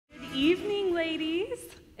evening, ladies.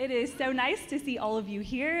 It is so nice to see all of you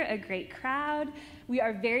here, a great crowd. We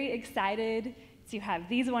are very excited to have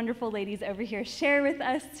these wonderful ladies over here share with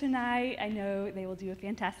us tonight. I know they will do a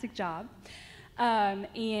fantastic job.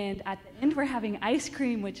 And at the end, we're having ice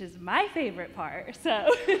cream, which is my favorite part. So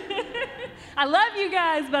I love you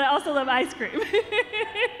guys, but I also love ice cream.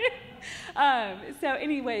 So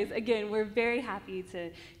anyways, again, we're very happy to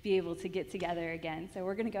be able to get together again. So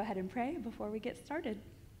we're going to go ahead and pray before we get started.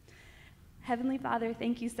 Heavenly Father,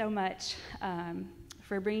 thank you so much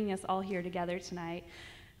for bringing us all here together tonight.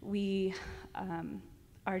 We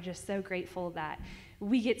are just so grateful that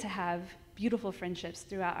we get to have beautiful friendships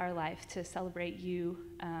throughout our life to celebrate you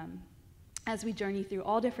as we journey through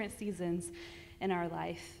all different seasons in our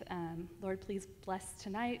life. Lord, please bless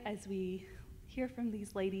tonight as we hear from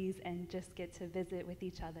these ladies and just get to visit with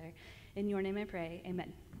each other. In your name I pray,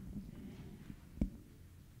 amen.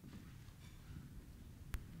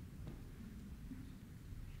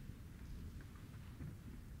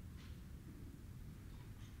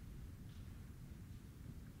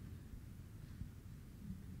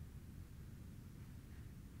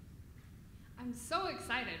 I'm so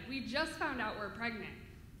excited. We just found out we're pregnant.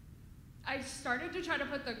 I started to try to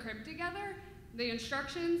put the crib together. The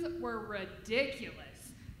instructions were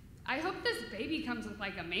ridiculous. I hope this baby comes with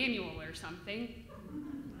like a manual or something.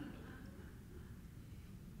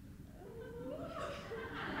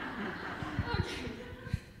 Okay.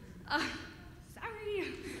 Sorry.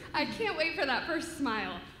 I can't wait for that first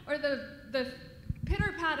smile or the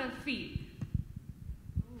pitter-pat of feet.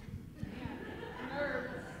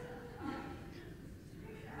 Nerves.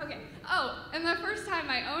 Okay. Oh, and the first time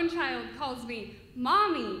my own child calls me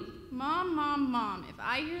Mommy. Mom, Mom, Mom. If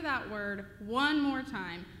I hear that word one more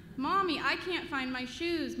time, Mommy, I can't find my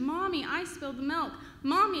shoes. Mommy, I spilled the milk.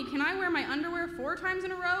 Mommy, can I wear my underwear 4 times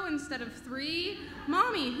in a row instead of 3?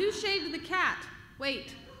 Mommy, who shaved the cat?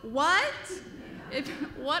 Wait, what?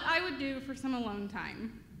 What I would do for some alone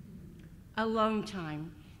time. Alone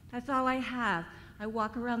time. That's all I have. I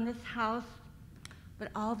walk around this house, but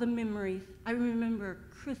all the memories. I remember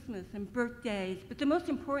Christmas and birthdays, but the most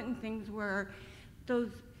important things were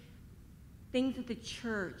those things at the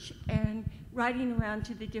church and riding around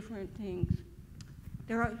to the different things.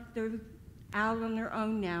 They're out on their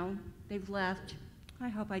own now. They've left. I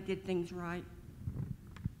hope I did things right.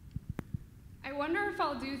 I wonder if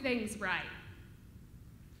I'll do things right.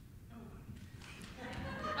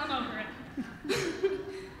 I'm over it.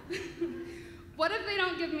 What if they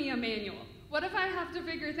don't give me a manual? What if I have to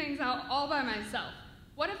figure things out all by myself?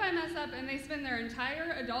 What if I mess up and they spend their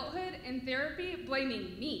entire adulthood in therapy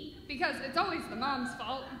blaming me? Because it's always the mom's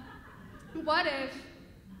fault. What if,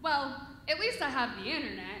 well, at least I have the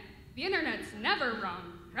internet. The internet's never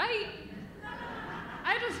wrong, right?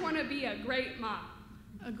 I just want to be a great mom.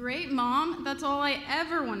 A great mom? That's all I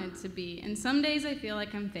ever wanted to be. And some days I feel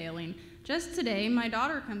like I'm failing. Just today, my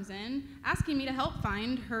daughter comes in asking me to help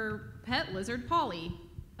find her pet lizard, Polly.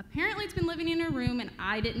 Apparently it's been living in her room and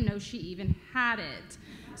I didn't know she even had it.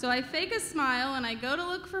 So I fake a smile and I go to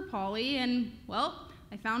look for Polly and, well,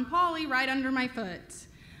 I found Polly right under my foot.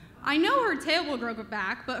 I know her tail will grow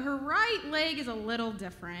back, but her right leg is a little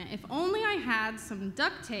different. If only I had some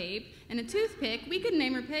duct tape and a toothpick, we could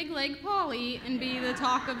name her Peg Leg Polly and be the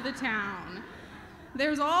talk of the town.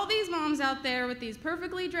 There's all these moms out there with these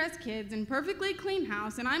perfectly dressed kids and perfectly clean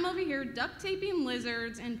house, and I'm over here duct taping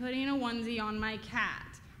lizards and putting a onesie on my cat.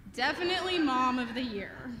 Definitely Mom of the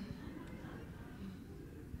Year.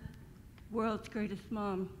 World's greatest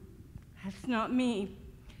mom. That's not me.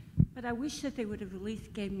 But I wish that they would have at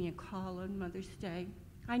least gave me a call on Mother's Day.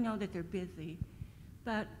 I know that they're busy,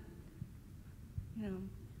 but, you know,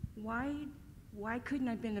 why couldn't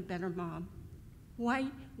I have been a better mom?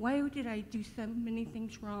 Why did I do so many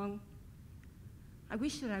things wrong? I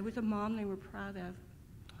wish that I was a mom they were proud of.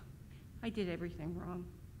 I did everything wrong.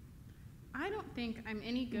 I don't think I'm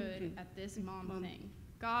any good at this mom thing.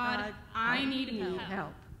 God, I need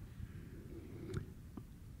help.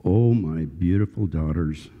 Oh, my beautiful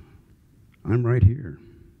daughters, I'm right here.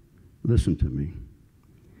 Listen to me.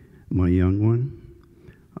 My young one,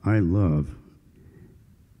 I love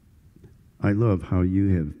how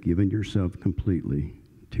you have given yourself completely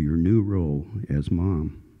to your new role as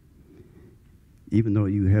mom. Even though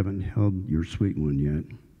you haven't held your sweet one yet,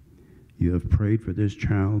 you have prayed for this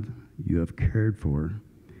child, you have cared for,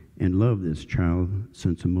 and loved this child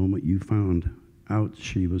since the moment you found out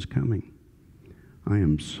she was coming. I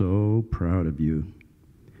am so proud of you,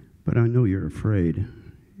 but I know you're afraid,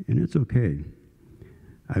 and it's okay.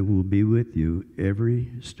 I will be with you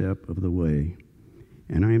every step of the way,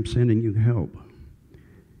 and I am sending you help.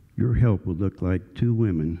 Your help will look like two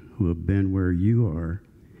women who have been where you are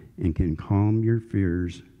and can calm your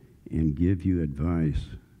fears and give you advice.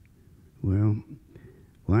 Well,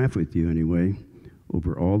 laugh with you anyway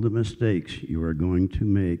over all the mistakes you are going to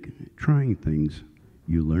make trying things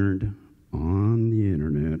you learned on the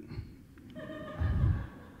internet.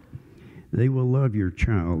 They will love your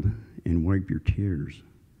child and wipe your tears.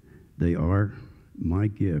 They are my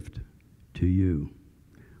gift to you.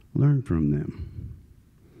 Learn from them.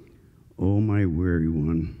 Oh, my weary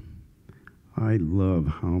one, I love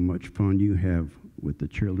how much fun you have with the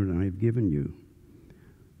children I have given you.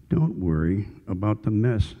 Don't worry about the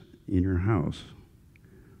mess in your house.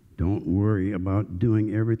 Don't worry about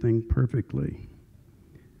doing everything perfectly.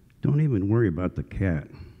 Don't even worry about the cat.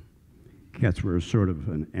 Cats were sort of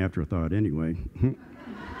an afterthought anyway.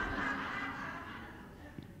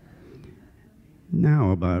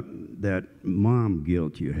 Now about that mom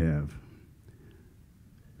guilt you have.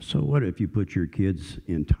 So what if you put your kids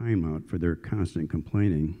in timeout for their constant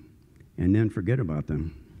complaining and then forget about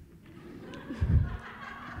them?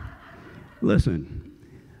 Listen,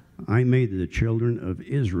 I made the children of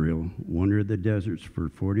Israel wander the deserts for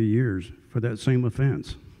 40 years for that same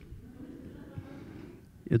offense.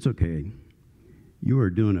 It's okay. You are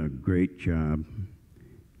doing a great job.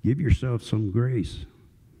 Give yourself some grace.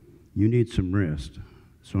 You need some rest,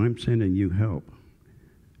 so I'm sending you help.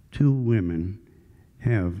 2 women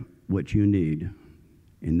have what you need,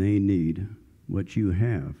 and they need what you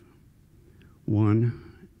have. 1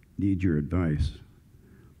 needs your advice.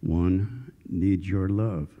 1 needs your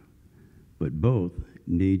love. But both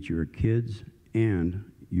need your kids and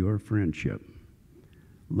your friendship.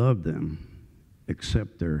 Love them.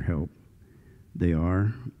 Accept their help. They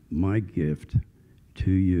are my gift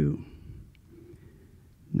to you.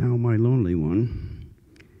 Now, my lonely one,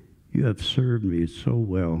 you have served me so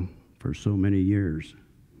well for so many years.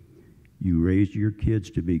 You raised your kids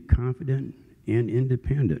to be confident and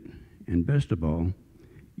independent, and best of all,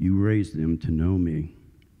 you raised them to know me.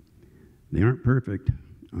 They aren't perfect.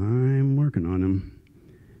 I'm working on them,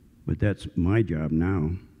 but that's my job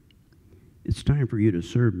now. It's time for you to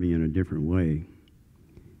serve me in a different way.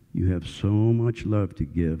 You have so much love to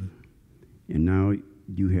give, and now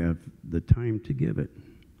you have the time to give it.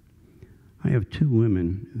 I have 2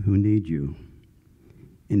 women who need you.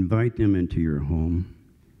 Invite them into your home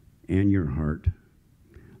and your heart.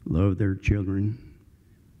 Love their children.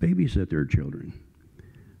 Babysit their children.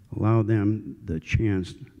 Allow them the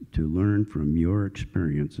chance to learn from your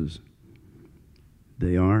experiences.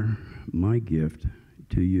 They are my gift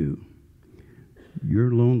to you.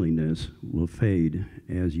 Your loneliness will fade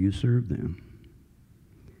as you serve them.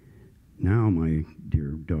 Now, my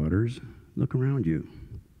dear daughters, look around you.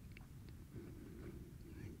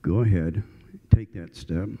 Go ahead, take that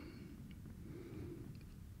step.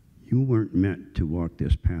 You weren't meant to walk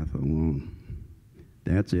this path alone.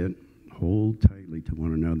 That's it. Hold tightly to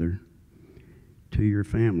one another, to your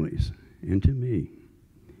families, and to me,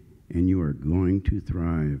 and you are going to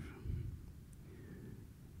thrive.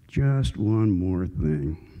 Just one more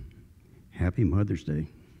thing. Happy Mother's Day.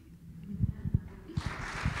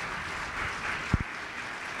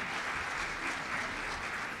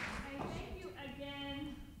 Thank you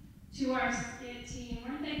again to our skit team.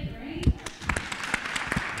 Weren't they great?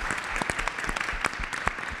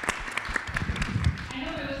 I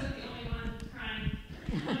hope I wasn't the only one crying.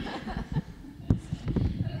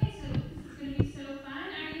 Okay, so this is going to be so fun.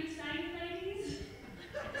 Are you excited, ladies?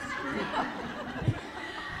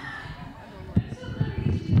 I'm so glad we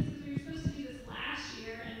get to do this because we were supposed to do this last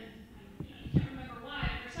year, and I can't remember why.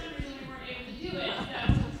 For some reason, we weren't able to do it.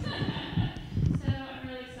 So I'm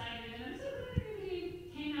really excited, and I'm so glad everybody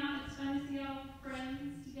came out. It's fun to see all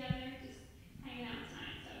friends together, just hanging out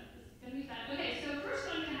tonight. So this is going to be fun. Okay, so first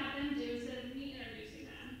what I'm going to have them do, instead of me introducing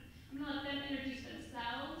them, I'm going to let them introduce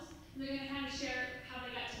themselves, and they're going to kind of share how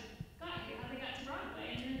they got here, how they got to Broadway,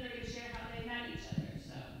 and then they're going to share how they met each other.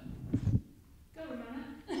 So go, Ramona.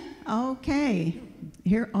 Okay,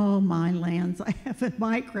 here, oh my lands, I have a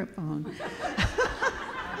microphone.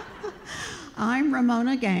 I'm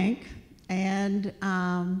Ramona Gank, and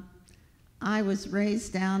I was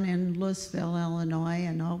raised down in Louisville, Illinois,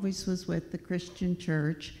 and always was with the Christian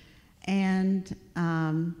church. And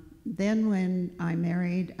then when I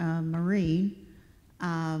married a Marine,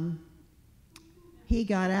 he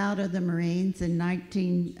got out of the Marines in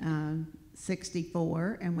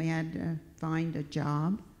 1964, and we had to find a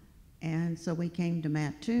job. And so we came to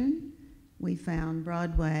Mattoon. We found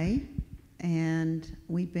Broadway, and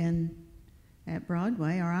we've been at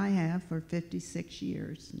Broadway, or I have, for 56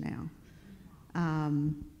 years now.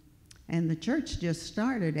 And the church just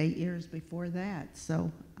started 8 years before that,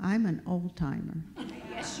 so I'm an old timer.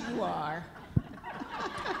 Yes, you are.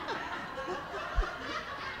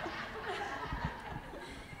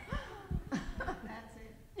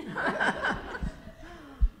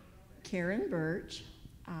 Karen Birch.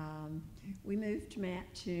 We moved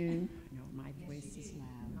Mattoon. No, my voice is loud.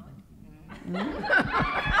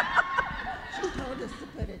 She told us to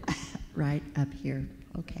put it right up here.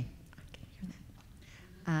 Okay, I can hear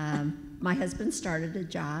that. My husband started a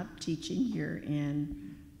job teaching here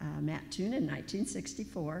in Mattoon in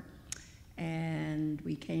 1964, and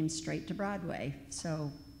we came straight to Broadway.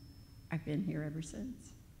 So I've been here ever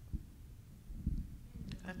since.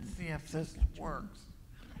 Let's see if this works.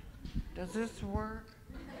 Does this work?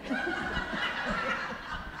 It does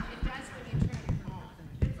when you turn it on.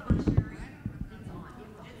 It's on, Sherry.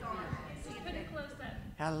 It's on. See if it close up.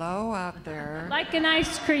 Hello out there. Like an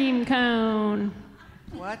ice cream cone.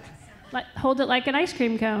 What? Hold it like an ice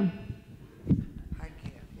cream cone. I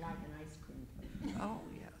can't. Like an ice cream. Oh,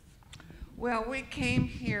 yes. Well, we came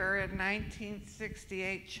here in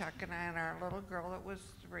 1968, Chuck and I and our little girl that was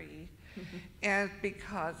 3, and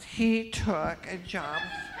because he took a job.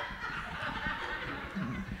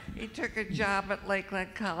 He took a job at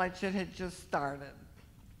Lakeland College that had just started.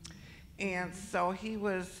 And so he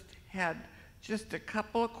had just a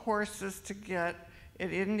couple of courses to get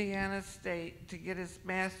at Indiana State to get his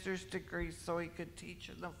master's degree so he could teach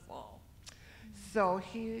in the fall. So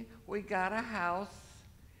we got a house,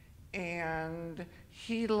 and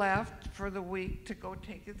he left for the week to go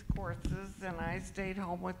take his courses, and I stayed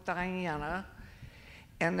home with Diana.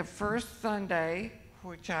 And the first Sunday,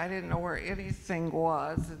 which I didn't know where anything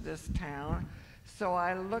was in this town, so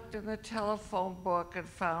I looked in the telephone book and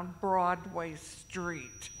found Broadway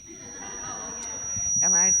Street.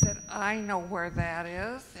 And I said, I know where that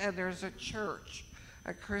is, and there's a church,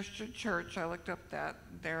 a Christian church. I looked up that,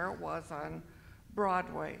 there it was on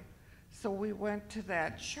Broadway. So we went to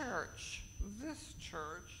that church, this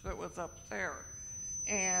church that was up there.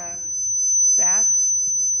 And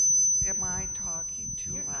am I talking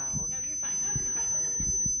too loud? No, you're fine.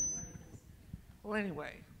 Well,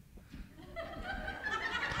 anyway,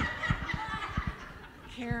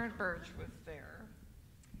 Karen Birch was there,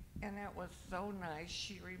 and that was so nice.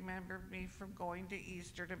 She remembered me from going to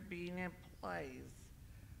Easter to being in plays.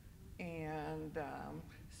 And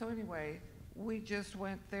so anyway, we just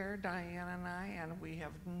went there, Diane and I, and we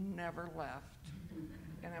have never left.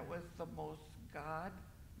 And it was the most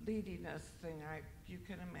God-leadingest thing you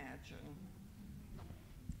can imagine.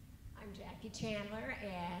 I'm Jackie Chandler,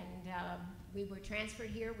 and we were transferred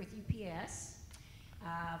here with UPS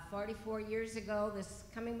 44 years ago this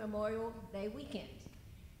coming Memorial Day weekend.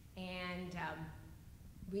 And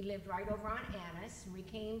we lived right over on Annis. We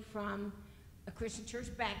came from a Christian church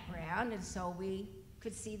background, and so we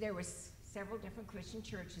could see there was several different Christian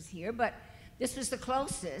churches here, but this was the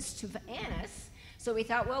closest to Annis, so we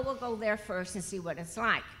thought, well, we'll go there first and see what it's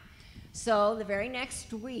like. So the very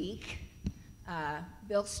next week,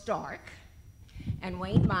 Bill Stark and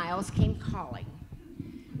Wayne Miles came calling.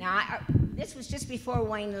 Now, this was just before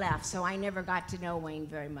Wayne left, so I never got to know Wayne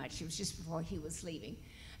very much. It was just before he was leaving.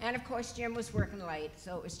 And of course, Jim was working late,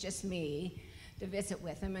 so it was just me to visit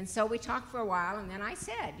with him. And so we talked for a while, and then I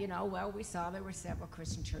said, well, we saw there were several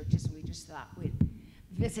Christian churches, and we just thought we'd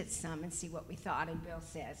visit some and see what we thought. And Bill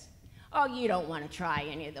says, oh, you don't want to try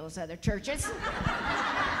any of those other churches.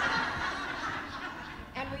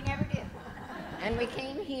 And we never did. And we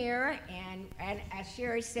came here, and as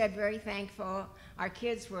Sherry said, very thankful. Our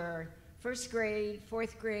kids were first grade,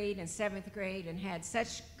 fourth grade, and seventh grade, and had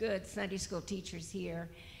such good Sunday school teachers here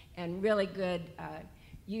and really good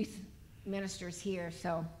youth ministers here,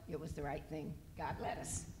 so it was the right thing. God led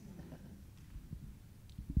us.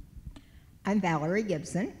 I'm Valerie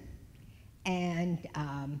Gibson, and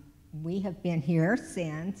we have been here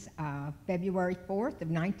since February 4th of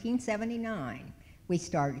 1979. We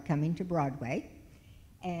started coming to Broadway,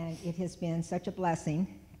 and it has been such a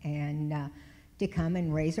blessing and to come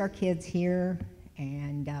and raise our kids here,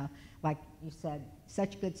 and like you said,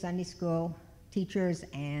 such good Sunday school teachers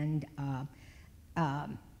and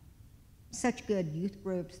such good youth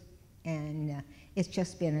groups, and it's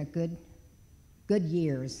just been a good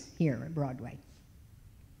years here at Broadway.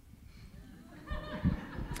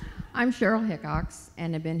 I'm Cheryl Hickox,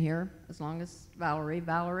 and I've been here as long as Valerie.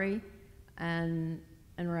 Valerie and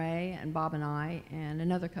Ray and Bob and I and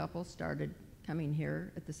another couple started coming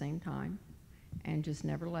here at the same time and just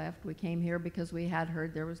never left. We came here because we had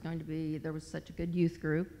heard there was such a good youth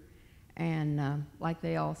group, and like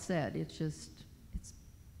they all said, it's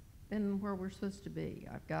been where we're supposed to be.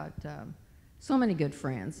 I've got so many good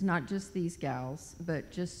friends, not just these gals,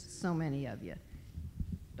 but just so many of you.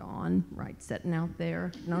 Dawn, right, sitting out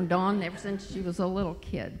there. Known Dawn ever since she was a little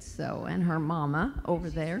kid, so, and her mama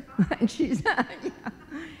over there. And she's,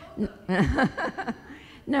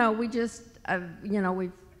 no, we just, you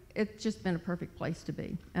know, it's just been a perfect place to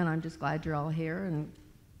be. And I'm just glad you're all here and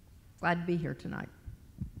glad to be here tonight.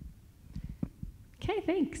 Okay,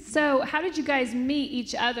 thanks. So how did you guys meet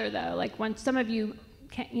each other, though? Like, when some of you,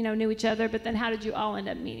 you know, knew each other, but then how did you all end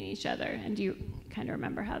up meeting each other? And do you kind of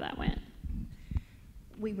remember how that went?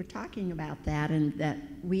 We were talking about that, and that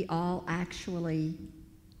we all actually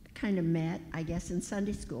kind of met, I guess, in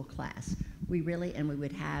Sunday school class. We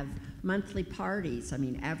would have monthly parties. I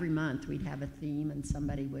mean, every month we'd have a theme, and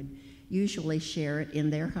somebody would usually share it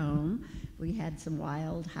in their home. We had some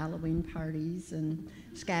wild Halloween parties and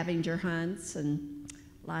scavenger hunts and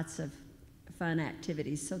lots of fun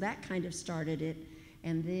activities. So that kind of started it.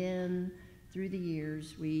 And then through the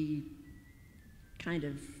years, we kind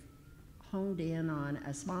of honed in on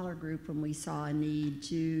a smaller group when we saw a need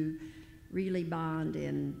to really bond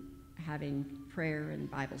in having prayer and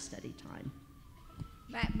Bible study time.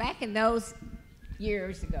 Back in those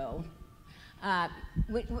years ago,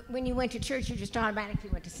 when you went to church, you just automatically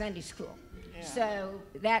went to Sunday school. Yeah. So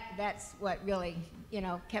that's what really, you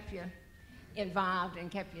know, kept you involved and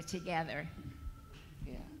kept you together.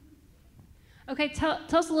 Yeah. Okay, tell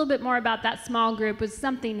us a little bit more about that small group. Was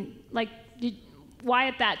something like, why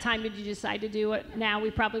at that time did you decide to do what now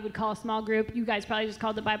we probably would call a small group? You guys probably just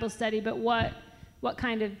called it Bible study, but what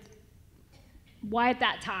kind of, why at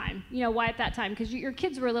that time? You know, why at that time? Because your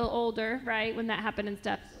kids were a little older, right, when that happened and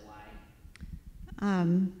stuff. So why?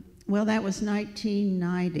 Well, that was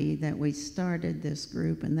 1990 that we started this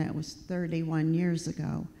group, and that was 31 years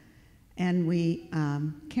ago. And we,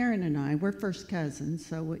 Karen and I, we're first cousins,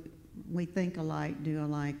 so we think alike, do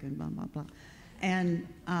alike, and blah, blah, blah. And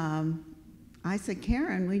I said,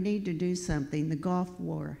 Karen, we need to do something. The Gulf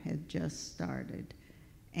War had just started.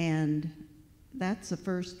 And that's the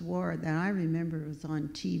first war that I remember was on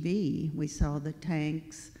TV. We saw the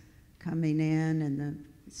tanks coming in and the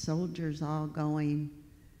soldiers all going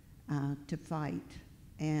to fight.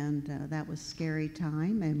 And that was a scary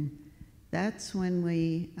time. And that's when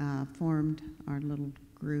we formed our little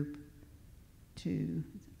group to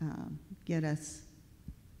get us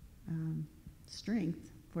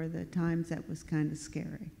strength for the times that was kind of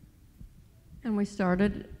scary. And we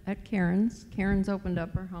started at Karen's. Karen's opened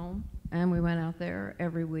up her home, and we went out there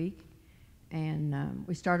every week. And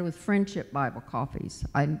we started with Friendship Bible Coffees.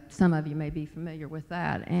 Some of you may be familiar with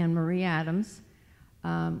that. And Marie Adams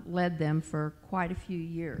led them for quite a few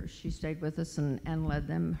years. She stayed with us and led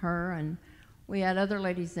them, her. And we had other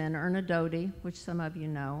ladies in, Erna Doty, which some of you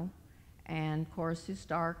know, and Cora Sue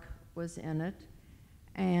Stark was in it.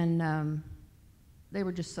 And they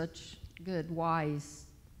were just such good, wise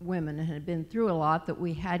women and had been through a lot that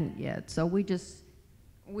we hadn't yet. So we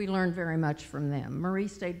learned very much from them. Marie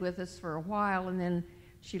stayed with us for a while, and then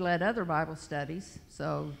she led other Bible studies.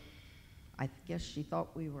 So I guess she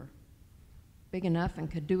thought we were big enough and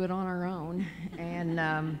could do it on our own.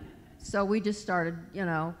 And so we just started, you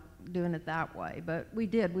know, doing it that way. But we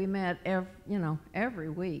did. We met every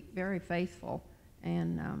week, very faithful.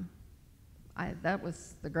 And that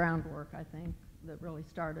was the groundwork, I think, that really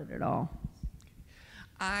started it all.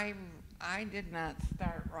 I did not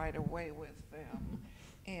start right away with them,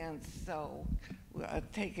 and so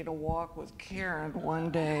taking a walk with Karen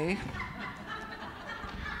one day,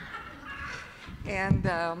 and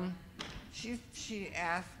she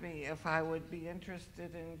asked me if I would be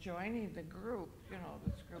interested in joining the group, you know,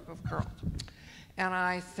 this group of girls. And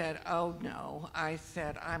I said, oh no. I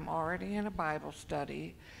said, I'm already in a Bible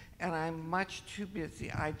study, and I'm much too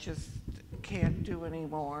busy. I just can't do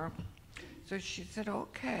anymore. So she said,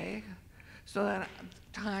 okay. So then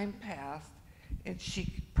time passed, and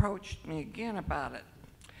she approached me again about it.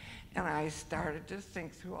 And I started to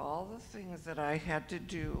think through all the things that I had to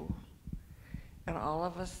do. And all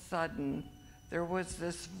of a sudden, there was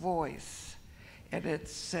this voice, and it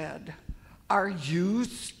said, are you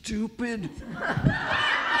stupid?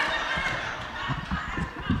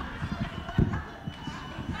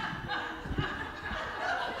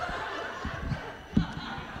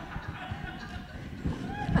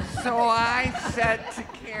 So I said to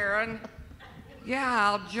Karen,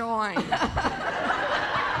 yeah, I'll join.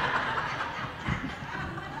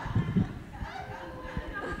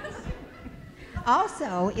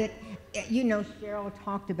 Also, you know, Cheryl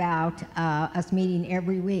talked about us meeting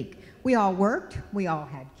every week. We all worked, we all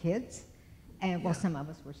had kids, and well, some of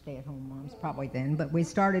us were stay-at-home moms probably then, but we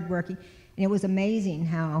started working, and it was amazing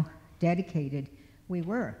how dedicated we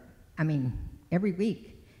were. I mean, every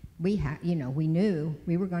week, we knew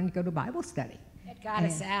we were going to go to Bible study. It got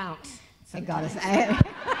us out. It got us out.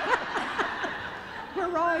 We're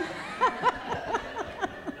right.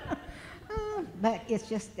 But it's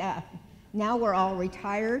just, now we're all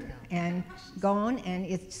retired and gone, and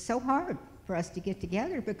it's so hard for us to get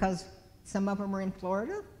together because some of them are in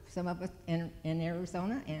Florida, some of us in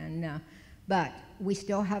Arizona, but we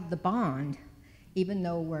still have the bond, even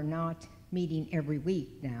though we're not meeting every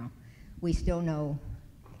week now. We still know,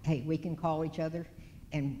 hey, we can call each other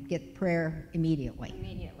and get prayer immediately.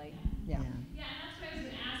 Immediately. Yeah. Yeah, and that's what I was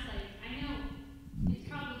going to ask. Like, I know it's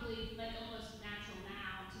probably like almost natural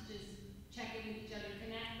now to just check in with each other,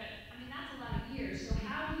 connect, but I mean, that's a lot of years. So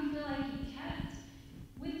how do you feel like you kept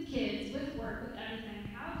with kids, with work, with everything?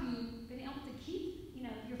 How have you been able to keep,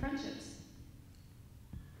 your friendships?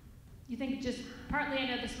 You think just partly, I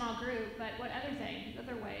know the small group, but what other things,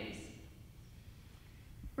 other ways?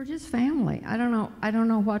 We're just family. I don't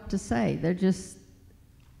know what to say. Like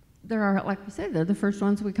we said, they're the first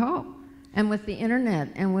ones we call. And with the internet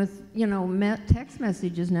and with, text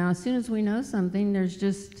messages now, as soon as we know something, there's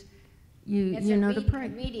just, to pray.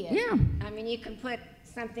 Immediate. Yeah. I mean, you can put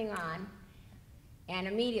something on, and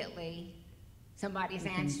immediately somebody's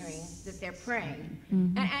answering that they're praying.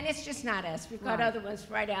 Mm-hmm. And it's just not us. We've got other ones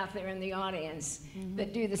right out there in the audience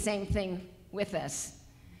that do the same thing with us.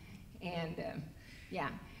 And,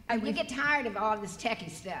 we get tired of all this techie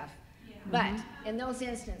stuff. Yeah. But in those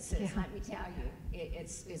instances, let me tell you,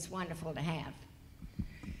 it's wonderful to have.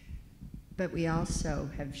 But we also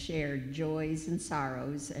have shared joys and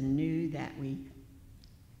sorrows and knew that we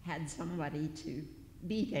had somebody to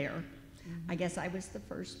be there. I guess I was the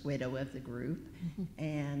first widow of the group,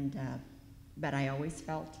 and but I always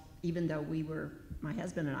felt, even though my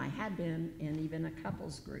husband and I had been in even a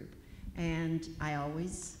couples group, and I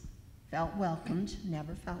always felt welcomed,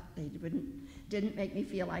 never felt, didn't make me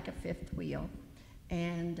feel like a fifth wheel.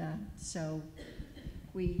 And so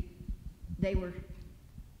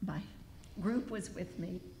my group was with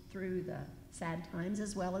me through the sad times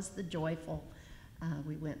as well as the joyful.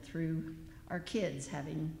 We went through our kids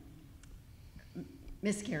having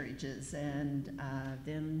miscarriages, and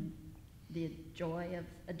then the joy of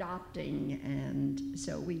adopting, and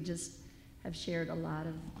so we just have shared a lot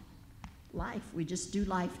of life. We just do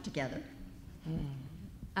life together.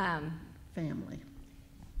 Family.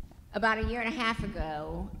 About a year and a half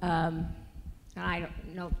ago, and I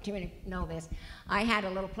don't know too many know this, I had a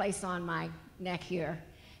little place on my neck here,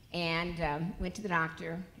 and went to the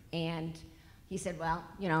doctor, and he said, well,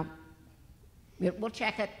 we'll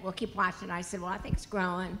check it, we'll keep watching. I said, well, I think it's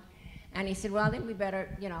growing. And he said, well, then we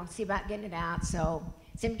better, see about getting it out. So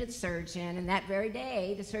sent me to the surgeon, and that very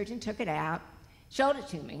day, the surgeon took it out, showed it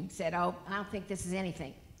to me, said, oh, I don't think this is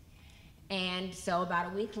anything. And so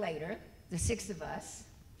about a week later, the 6 of us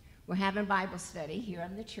were having Bible study here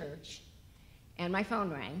in the church, and my phone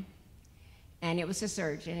rang, and it was the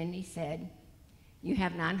surgeon, and he said, you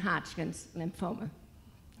have non-Hodgkin's lymphoma.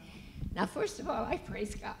 Now, first of all, I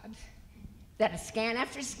praise God that scan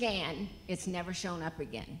after scan, it's never shown up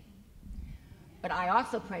again. But I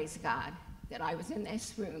also praise God that I was in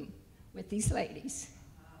this room with these ladies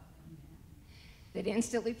that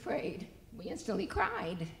instantly prayed. We instantly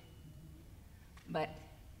cried. But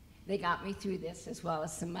they got me through this, as well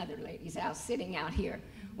as some other ladies sitting out here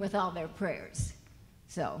with all their prayers.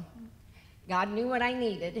 So God knew what I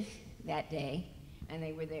needed that day, and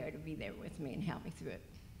they were there to be there with me and help me through it.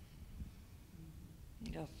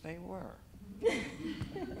 Yes, they were. Okay,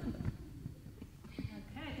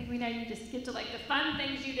 I think we now need to skip to the fun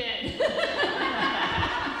things you did.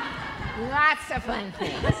 Lots of fun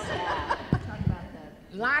things. Talk about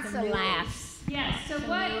Lots of laughs. Yeah,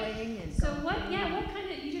 what kind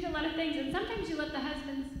of, you did a lot of things, and sometimes you let the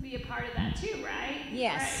husbands be a part of that too, right?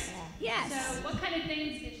 Yes, right. Yes. So what kind of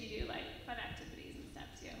things did you do, like fun activities and stuff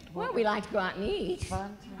too? Well, we like to go out and eat.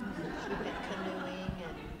 Fun times. We went canoeing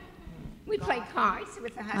and we played cards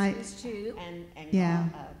with the husbands too.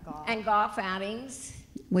 And golf outings.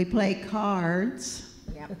 we play cards.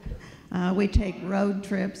 Yep. We take road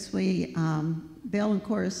trips. Bill and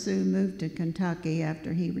Cora Sue moved to Kentucky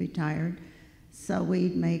after he retired, so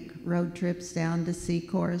we'd make road trips down to see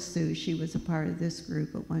Cora Sue. She was a part of this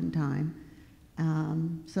group at one time.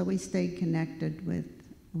 So we stayed connected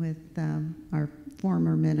with our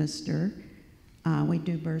former minister. We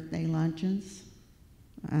do birthday luncheons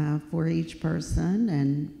for each person,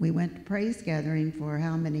 and we went to praise gathering for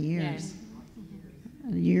how many years? Yes.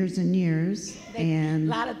 Years and years. A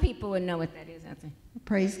lot of people would know what that is, I think.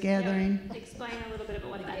 Praise gathering. Yeah. Explain a little bit about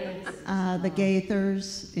what that is. The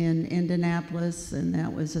Gaithers in Indianapolis, and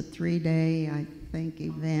that was a 3-day, I think,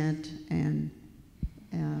 event, and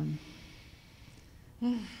It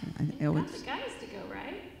You was, got the guys to go,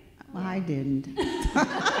 right? well, I didn't. Well,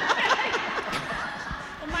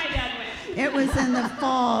 my dad went. It was in the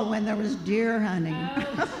fall when there was deer hunting.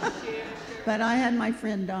 Oh, sure. But I had my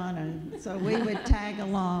friend Donna, so we would tag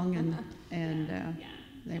along, and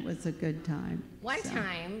it was a good time. One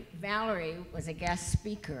time, Valerie was a guest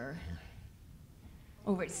speaker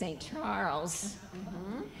over at St. Charles.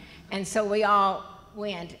 And so we all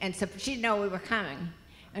went, and so she didn't know we were coming.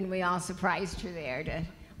 And we all surprised her there to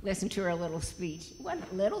listen to her little speech. It wasn't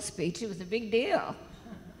a little speech, it was a big deal.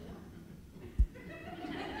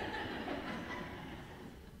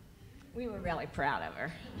 We were really proud of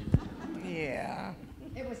her. Yeah.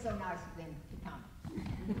 It was so nice of them to come.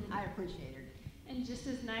 I appreciate her. And just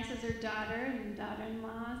as nice as her daughter and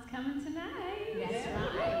daughter-in-law is coming tonight. That's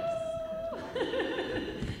right.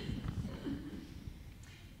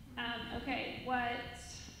 Okay, what?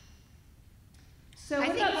 So I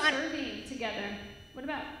what think about serving together? What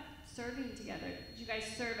about serving together? Did you guys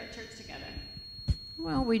serve at church together?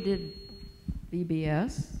 Well, we did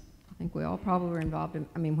VBS. I think we all probably were involved in,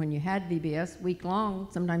 I mean, when you had VBS week-long,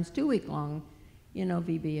 sometimes 2-week-long,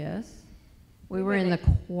 VBS. We were in the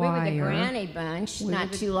choir. We were the granny bunch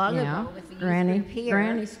not too long ago with the youth group here.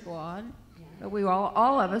 Granny squad. But we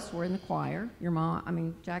all of us were in the choir. Your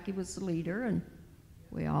mom, Jackie was the leader, and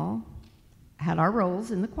we all had our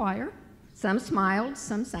roles in the choir. Some smiled,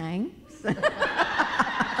 some sang. Karen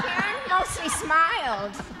mostly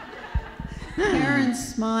smiled. Karen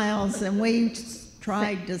smiles, and we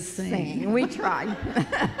tried to sing. We tried.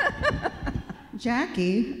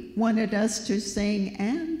 Jackie wanted us to sing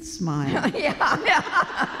and smile. You have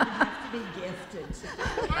to be gifted.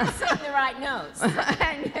 And sing the right notes.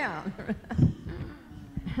 Yeah.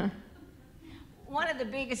 One of the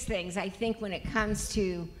biggest things, I think, when it comes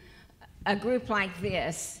to a group like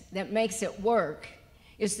this that makes it work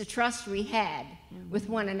is the trust we had with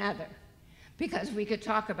one another. Because we could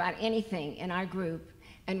talk about anything in our group,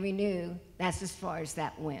 and we knew that's as far as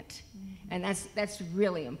that went. And that's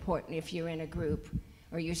really important if you're in a group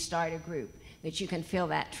or you start a group, that you can feel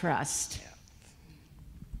that trust.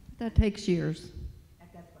 That takes years.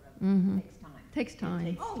 That's what Takes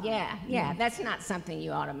time. Oh, yeah. That's not something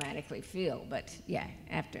you automatically feel, but yeah,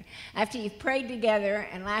 after you've prayed together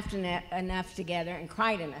and laughed enough together and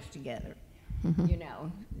cried enough together,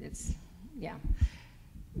 it's, yeah.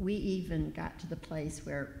 We even got to the place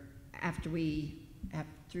where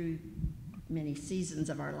through many seasons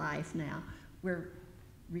of our life now, we're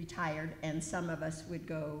retired, and some of us would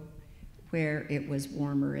go where it was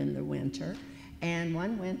warmer in the winter. And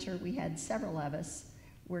one winter, we had several of us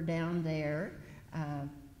were down there.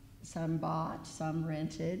 Some bought, some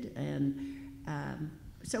rented, and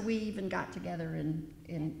so we even got together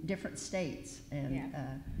in different states and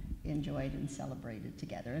enjoyed and celebrated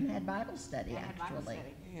together and had Bible study, actually.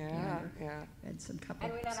 Yeah. Had some couple.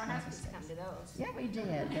 And we let our husbands come to those. Yeah, we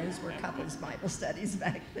did. Those were couples Bible studies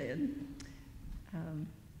back then.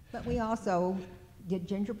 But we also did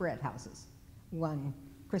gingerbread houses one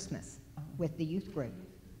Christmas with the youth group.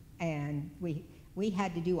 And we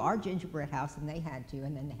had to do our gingerbread house, and they had to,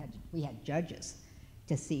 and then we had judges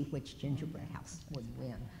to see which gingerbread house would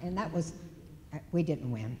win. And that was, we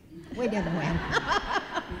didn't win. We didn't win.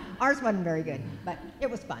 Ours wasn't very good, but it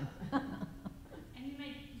was fun. And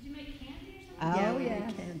did you make candy or something? Oh, yeah,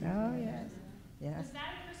 yes. candy. Oh, yes. Yes. Was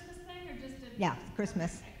that a Christmas thing or just a... Yeah,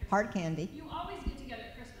 Christmas. Hard candy. You always get together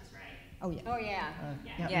at Christmas, right? Oh, yeah. Oh, yeah.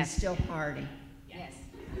 Yeah, Yes. we still party. Yes.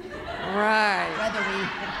 Right.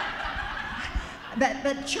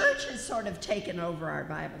 But church has sort of taken over our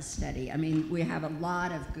Bible study. I mean, we have a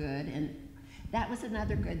lot of good, and that was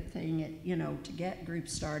another good thing, to get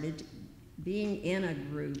groups started, being in a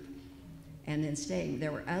group and then staying.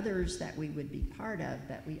 There were others that we would be part of,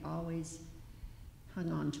 but we always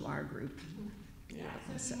hung on to our group. Yeah,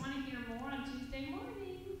 so if you want to hear more on Tuesday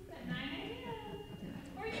mornings at 9 a.m.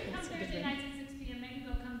 Or you can come Thursday nights at 6 p.m. Maybe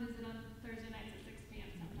they'll come visit on Thursday nights at 6 p.m.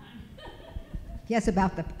 sometime. Yes,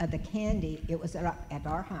 about the candy, it was at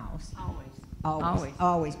our house.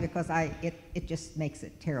 Always, because it just makes a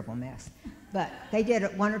terrible mess. But they did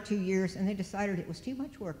it 1 or 2 years, and they decided it was too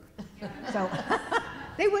much work. So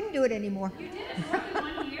they wouldn't do it anymore. You did it more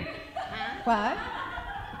than 1 year? What?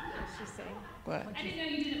 She's saying. What? I didn't know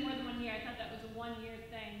you did it more than 1 year. I thought that was a 1 year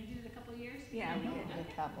thing. You did it a couple of years? Yeah, we did.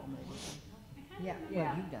 A couple, maybe. Yeah, Yeah.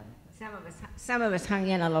 well, you've done it. Some of us hung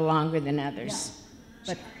in a little longer than others.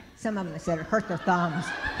 But some of them said it hurt their thumbs.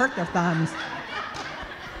 Hurt their thumbs.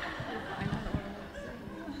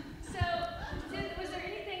 So, was there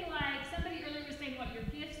anything like, somebody earlier was saying what your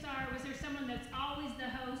gifts are, was there someone that's always the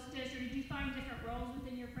hostess, or did you find different roles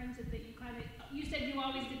within your friendship that you you said you all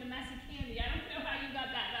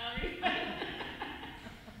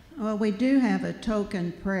Well, we do have a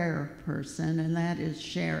token prayer person, and that is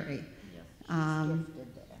Sherry.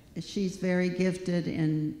 She's very gifted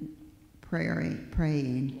in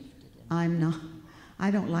praying. I'm not. I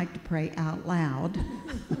don't like to pray out loud,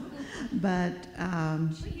 but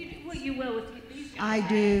you will with these guys. I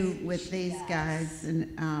do with these guys,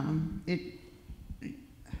 and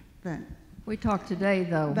but we talked today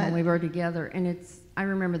though when we were together, and I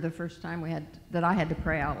remember the first time I had to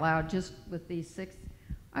pray out loud just with these 6.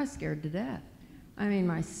 I was scared to death. I mean,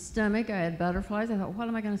 my stomach, I had butterflies. I thought, what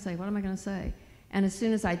am I going to say? What am I going to say? And as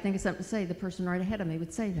soon as I'd think of something to say, the person right ahead of me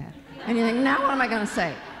would say that. And you think, now what am I going to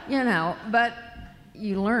say? You know, but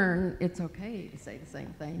you learn it's okay to say the same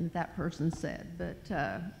thing that person said. But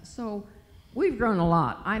so we've grown a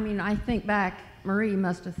lot. I mean, I think back, Marie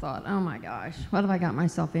must have thought, oh my gosh, what have I got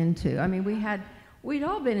myself into? I mean, we'd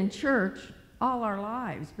all been in church all our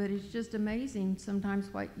lives, but it's just amazing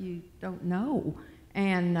sometimes what you don't know.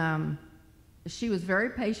 And she was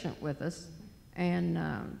very patient with us, and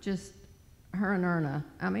just her and Erna,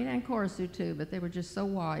 I mean, and Korasu too, but they were just so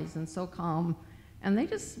wise and so calm, and they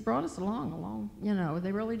just brought us along, you know,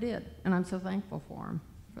 they really did, and I'm so thankful for them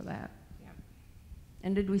for that. Yeah.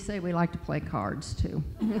 And did we say we like to play cards too?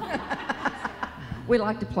 We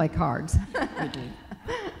like to play cards. We do.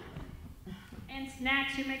 And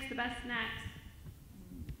snacks, who makes the best snacks?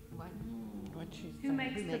 Who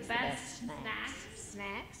makes the best snacks?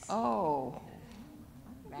 Snacks? Oh.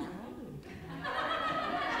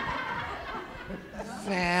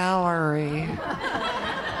 Valerie.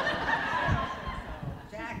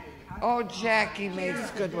 Oh, Jackie makes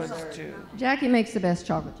good ones too. Jackie makes the best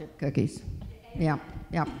chocolate chip cookies. Yeah,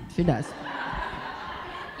 she does.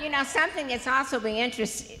 You know, something that's also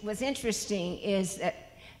was interesting is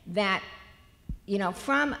that, you know,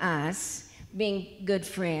 from us being good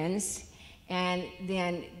friends, and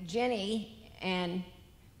then Jenny and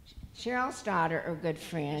Cheryl's daughter are good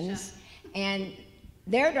friends, and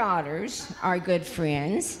their daughters are good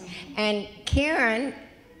friends, and Karen's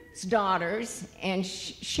daughters and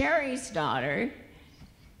Sherry's daughter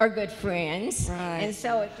are good friends. Right. And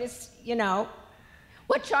so it just, you know,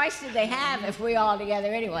 what choice did they have if we all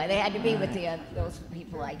together anyway? They had to be with those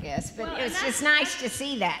people, I guess. But it's just nice to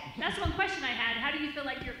see that. That's one question I had. How do you feel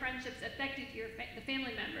like your friendships affected the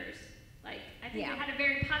family members? Like, I think it had a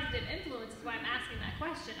very positive influence, is why I'm asking that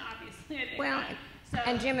question, obviously. Well,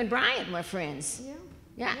 and Jim and Brian were friends.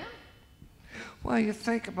 Yeah. Well, you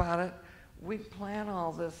think about it, we plan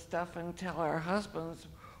all this stuff and tell our husbands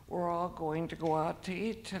we're all going to go out to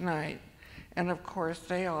eat tonight. And of course,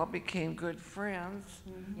 they all became good friends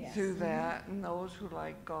through that, and those who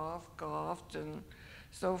like golfed and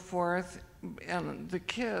so forth. And the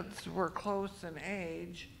kids were close in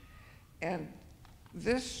age, and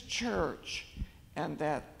this church and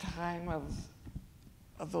that time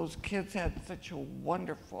of those kids had such a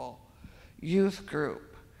wonderful youth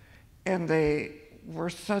group, and they were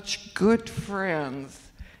such good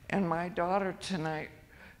friends. And my daughter tonight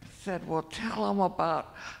said, well, tell them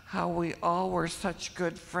about how we all were such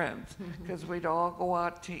good friends, because we'd all go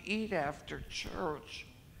out to eat after church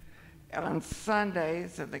and on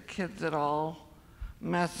Sundays, and the kids would all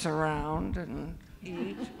mess around and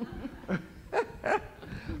eat.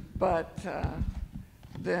 But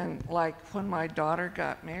then, like when my daughter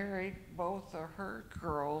got married, both of her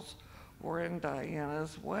girls were in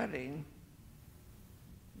Diana's wedding.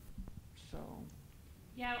 So.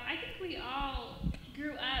 Yeah, I think we all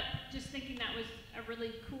grew up just thinking that was a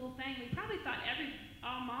really cool thing. We probably thought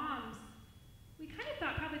all moms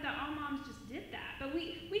just did that. But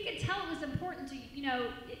we could tell it was important to, you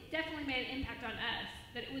know, it definitely made an impact on us,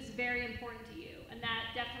 that it was very important to you. And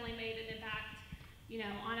that definitely made an impact, you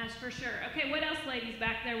know, on us for sure. Okay, what else, ladies,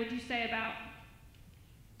 back there would you say about,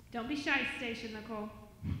 don't be shy, Station, Nicole.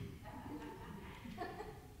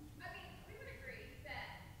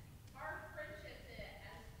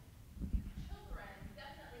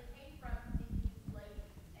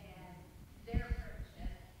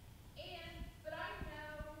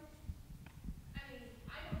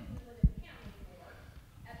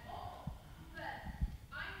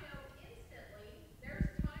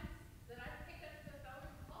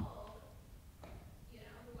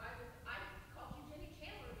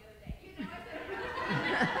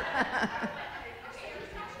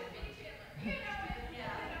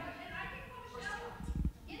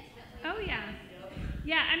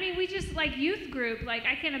 Like youth group, like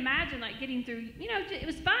I can imagine like getting through, you know, it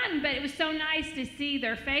was fun, but it was so nice to see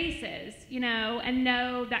their faces, you know, and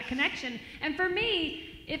know that connection. And for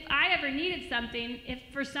me, if I ever needed something, if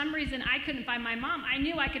for some reason I couldn't find my mom, I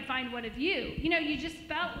knew I could find one of you. You know, you just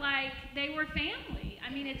felt like they were family.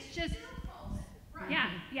 I mean, it's just, Yeah,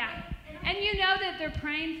 yeah. And you know that they're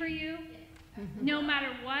praying for you no matter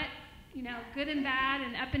what, you know, good and bad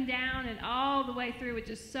and up and down and all the way through, which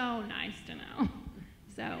is so nice to know.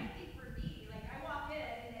 So. I think for me, like I walked in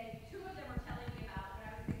and two of them were telling me about when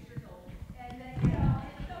I was 6 years old. And then, you know,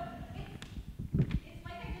 and so it's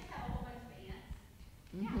like I just have a whole bunch of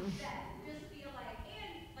aunts that just feel like,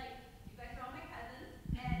 and like, you guys are all my cousins.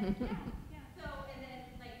 And so, and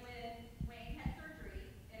then like when Wayne had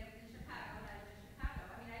surgery, and it was in Chicago, when I was in Chicago,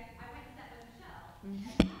 I mean, I went and sat with Michelle at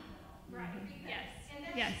the hospital. Right. Because, Yes. And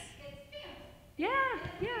that's Yes. it's family. Yeah,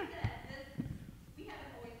 And yeah. we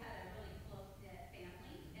haven't always had a really close-knit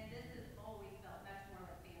family, and this has always felt much more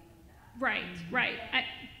like family to us. Right, right.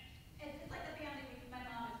 It's like the family my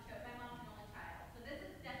mom has chosen. My mom's an only child, so this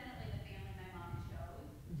is definitely the family my mom chose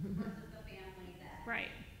versus the family that.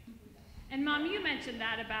 Right. And Mom, you mentioned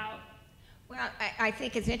that about. Well, I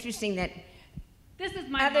think it's interesting that This is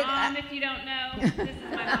my mom, if you don't know. This is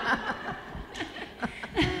my mom.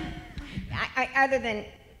 other than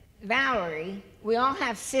Valerie, we all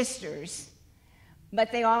have sisters,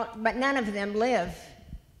 but none of them live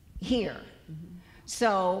here.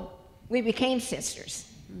 So we became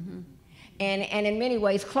sisters, and in many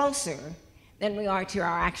ways closer than we are to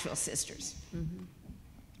our actual sisters.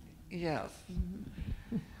 Yes.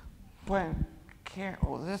 When Karen,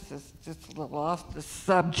 this is just a little off the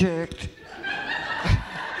subject.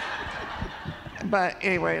 But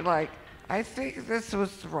anyway, like, I think this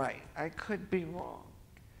was right. I could be wrong.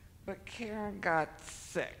 But Karen got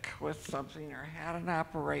sick with something or had an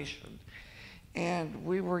operation. And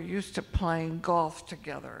we were used to playing golf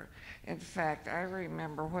together. In fact, I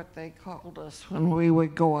remember what they called us when we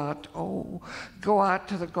would go out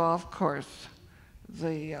to the golf course.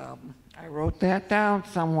 I wrote that down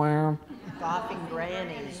somewhere. Golfing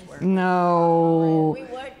grannies were. No, We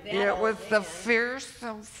weren't that it old was the then.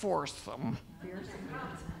 fearsome foursome.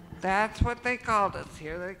 That's what they called us.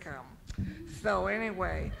 Here they come. So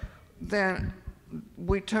anyway, then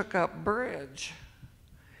we took up bridge.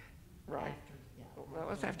 Right. That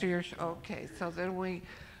was after your okay. So then we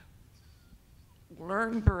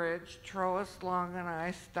learned bridge. Troas Long and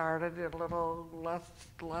I started a little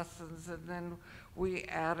lessons, and then we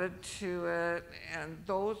added to it. And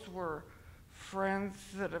those were friends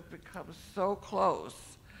that have become so close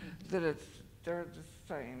that they're the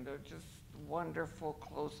same. They're just wonderful,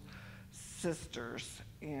 close sisters,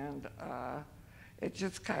 and it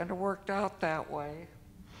just kind of worked out that way.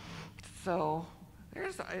 So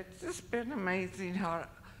it's just been amazing how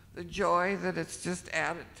the joy that it's just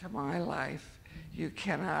added to my life. You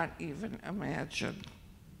cannot even imagine.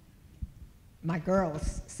 My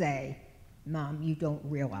girls say, Mom, you don't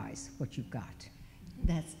realize what you've got.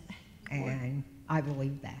 And I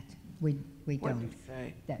believe that. We What don't. do you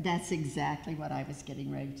say? That's exactly what I was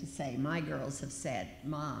getting ready to say. My girls have said,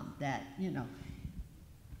 Mom, that, you know.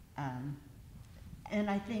 And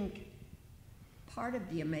I think part of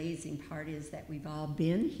the amazing part is that we've all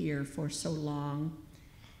been here for so long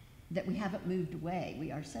that we haven't moved away.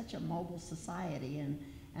 We are such a mobile society, and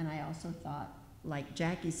I also thought, like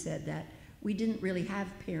Jackie said, that we didn't really have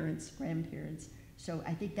parents, grandparents, so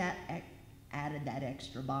I think that added that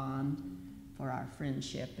extra bond for our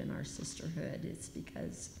friendship and our sisterhood. It's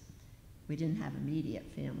because we didn't have immediate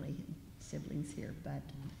family and siblings here, but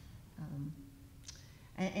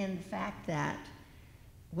and the fact that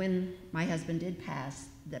when my husband did pass,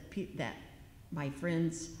 that my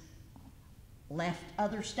friends left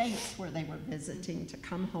other states where they were visiting to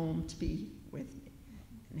come home to be with me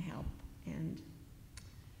and help, and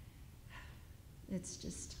it's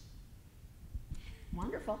just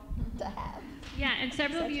wonderful to have. Yeah, and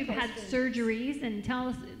several of you have had Such surgeries, and tell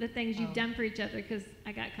us the things you've done for each other, because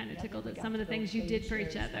I got kind of tickled at some of the things you did for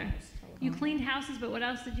each other. You cleaned houses, but what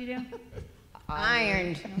else did you do?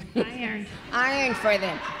 Ironed. Ironed. Ironed for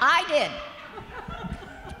them. I did.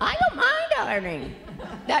 I don't mind ironing.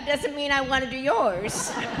 That doesn't mean I want to do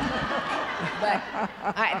yours. But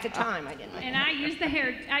at the time, I didn't. And I use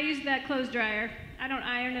the clothes dryer. I don't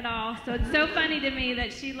iron at all. So it's so funny to me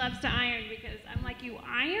that she loves to iron, because I'm like, you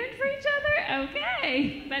ironed for each other?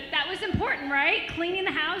 Okay. But that was important, right? Cleaning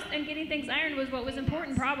the house and getting things ironed was what was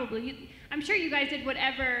important, probably. I'm sure you guys did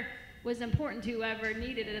whatever was important to whoever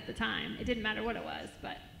needed it at the time. It didn't matter what it was,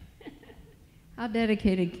 but. How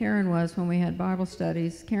dedicated Karen was when we had Bible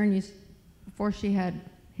studies. Karen used, before she had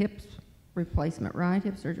hip replacement, right?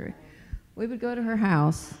 Hip surgery. We would go to her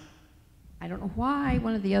house. I don't know why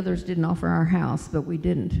one of the others didn't offer our house, but we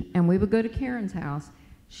didn't. And we would go to Karen's house.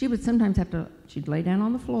 She would sometimes she'd lay down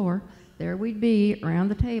on the floor. There we'd be around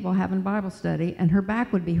the table having Bible study, and her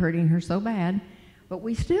back would be hurting her so bad. but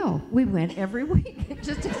we went every week,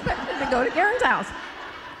 just expected to go to Karen's house.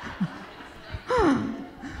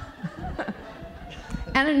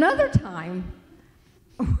 And another time,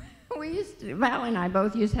 Val and I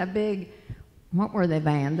both used to have big, what were they,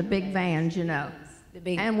 the big vans, you know.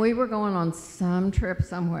 And we were going on some trip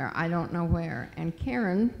somewhere, I don't know where, and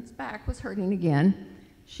Karen's back was hurting again.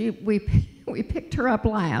 We picked her up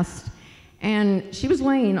last, and she was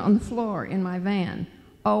laying on the floor in my van.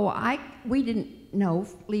 We didn't know,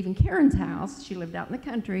 leaving Karen's house, she lived out in the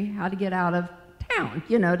country, how to get out of town,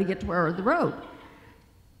 you know, to get to where the road.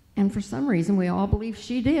 And for some reason, we all believed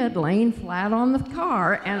she did, laying flat on the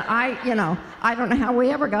car. And I don't know how we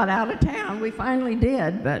ever got out of town. We finally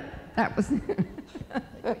did, but that was... We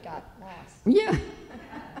got lost. Yeah.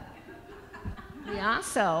 We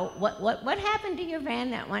also, what happened to your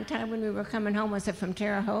van that one time when we were coming home? Was it from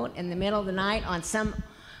Terre Haute in the middle of the night on some...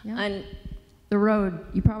 Yeah. The road,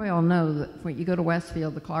 you probably all know that when you go to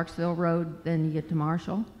Westfield, the Clarksville Road, then you get to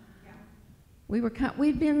Marshall.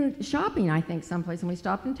 We'd been shopping, I think, someplace, and we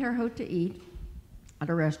stopped in Terre Haute to eat at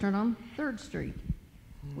a restaurant on 3rd Street.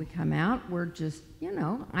 We come out, we're just,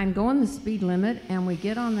 I'm going the speed limit, and we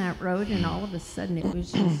get on that road, and all of a sudden it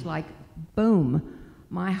was just like, boom.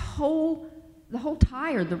 The whole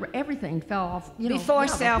tire, everything fell off. Before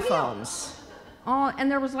cell phones. And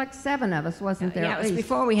there was like 7 of us, wasn't there? Yeah, it was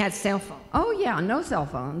before we had cell phones. Oh, yeah, no cell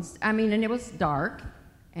phones. I mean, and it was dark.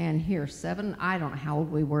 And here, 7, I don't know how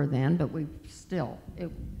old we were then, but we still, we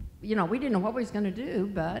didn't know what we was going to do,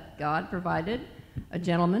 but God provided a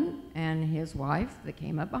gentleman and his wife that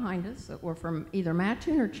came up behind us that were from either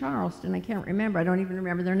Mattoon or Charleston. I can't remember. I don't even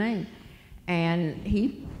remember their name. And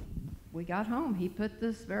we got home. He put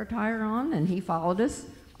the spare tire on, and he followed us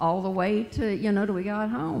all the way to, till we got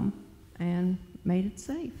home and made it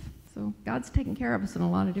safe. So God's taken care of us in a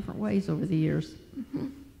lot of different ways over the years. Mm-hmm.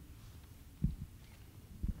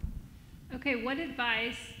 Okay, what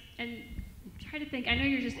advice, and try to think, I know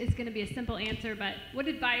it's going to be a simple answer, but what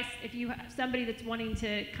advice, if you have somebody that's wanting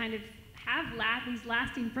to kind of have these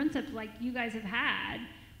lasting friendships like you guys have had,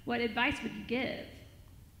 what advice would you give?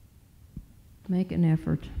 Make an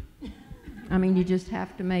effort. I mean, you just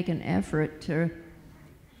have to make an effort to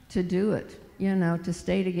do it, to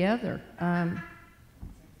stay together.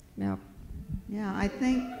 Yeah, I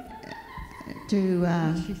think to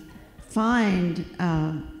find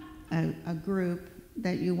a group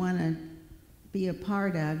that you want to be a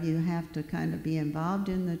part of, you have to kind of be involved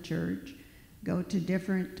in the church, go to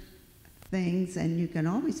different things, and you can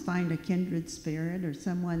always find a kindred spirit or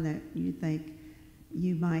someone that you think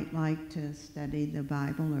you might like to study the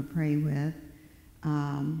Bible or pray with.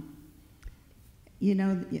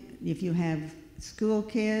 If you have school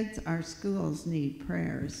kids, our schools need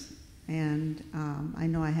prayers. And I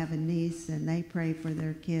know I have a niece, and they pray for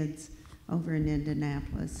their kids over in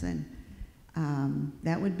Indianapolis, and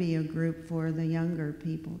that would be a group for the younger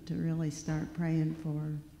people to really start praying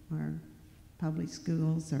for our public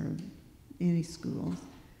schools or any schools.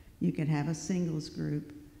 You could have a singles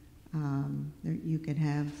group. You could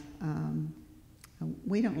have,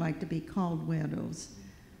 we don't like to be called widows,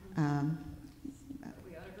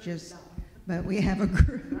 but we have a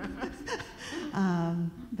group.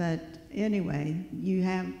 But anyway,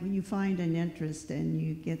 you find an interest and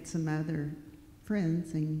you get some other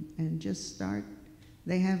friends and just start.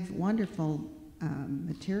 They have wonderful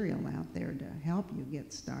material out there to help you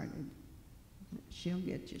get started. She'll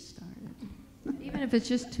get you started. Even if it's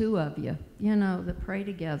just 2 of you, that pray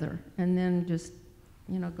together, and then just,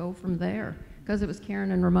 go from there. Because it was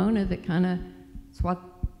Karen and Ramona that kind of, it's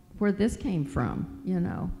where this came from,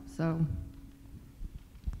 so.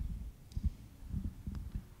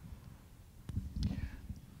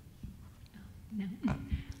 No.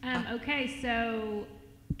 Okay, so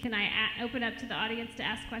can I open up to the audience to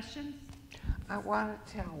ask questions? I want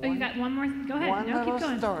to tell you got one more? Go ahead. One little keep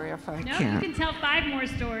going. story if I can. can. You can tell 5 more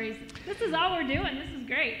stories. This is all we're doing. This is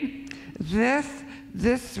great.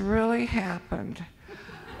 This really happened.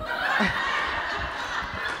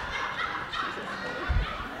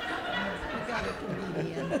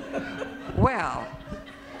 Well,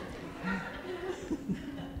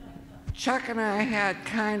 Chuck and I had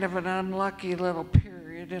kind of an unlucky little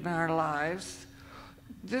period in our lives.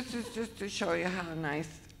 This is just to show you how nice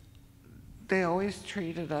they always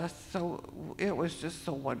treated us, so it was just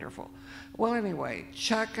so wonderful. Well, anyway,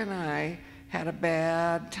 Chuck and I had a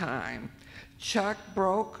bad time.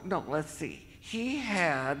 He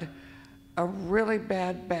had a really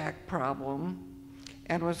bad back problem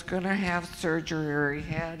and was going to have surgery, or he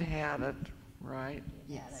had it, right?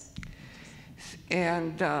 Yes.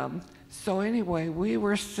 And so anyway, we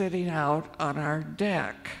were sitting out on our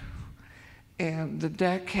deck, and the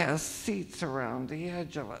deck has seats around the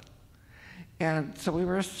edge of it. And so we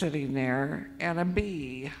were sitting there, and a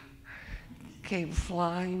bee came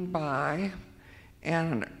flying by,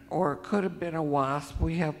 or it could have been a wasp.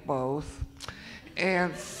 We have both.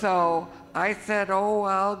 And so I said, oh,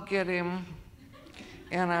 I'll get him.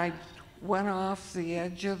 And I went off the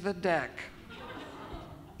edge of the deck.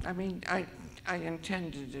 I mean, I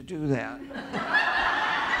intended to do that.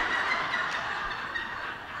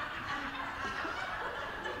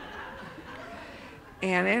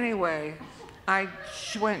 And anyway, I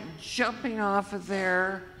went jumping off of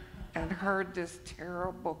there and heard this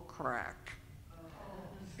terrible crack.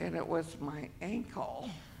 And it was my ankle.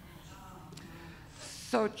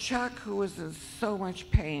 So Chuck, who was in so much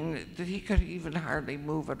pain that he could even hardly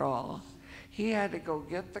move at all, he had to go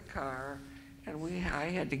get the car, and I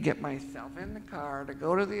had to get myself in the car to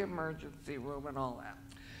go to the emergency room and all that.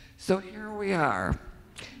 So here we are.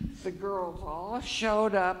 The girls all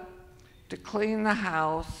showed up to clean the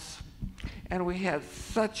house, and we had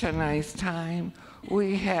such a nice time.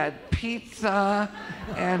 We had pizza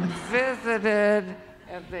and visited,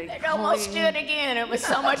 and they I'd almost do it again. It was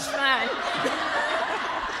so much fun.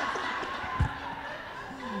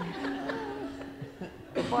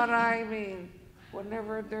 But I mean,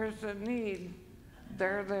 whenever there's a need,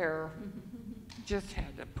 they're there. Just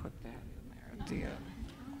had to put that in there at the end.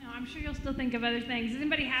 No, I'm sure you'll still think of other things. Does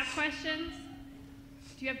anybody have questions?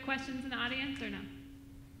 Do you have questions in the audience or no?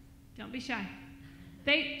 Don't be shy.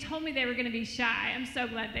 They told me they were going to be shy. I'm so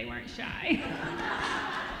glad they weren't shy.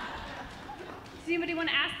 Does anybody want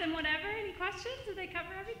to ask them whatever? Any questions? Did they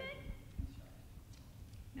cover everything?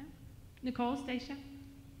 No? Nicole, Stacia?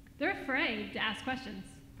 They're afraid to ask questions.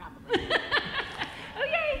 Probably. Oh,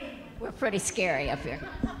 yay! We're pretty scary up here.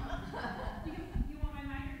 You want my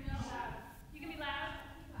mic or be loud? You can be loud?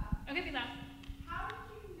 Okay, be loud. How did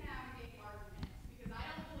you navigate arguments? Because I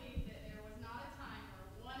don't believe that there was not a time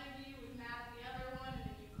where one of you was mad at the other one and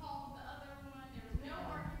then you called the other one. There was no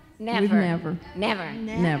arguments. Never.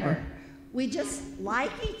 Never. We just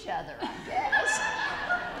like each other, I guess.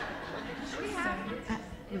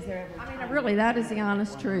 Was there ever? I mean, really, that is the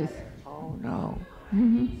honest truth. Oh, no.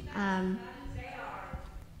 Mm-hmm.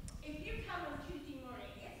 If you come on Tuesday morning,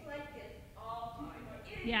 it's like this all Tuesday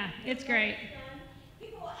morning. Yeah, it's great.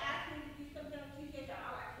 People will ask me to do something on Tuesday, so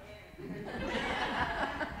I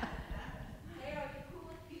can't. They are the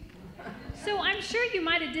coolest people. So I'm sure you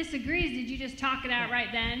might have disagreed. Did you just talk it out right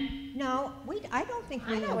then? No, I don't think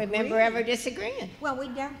we I don't agreed. remember ever disagreeing. Well, we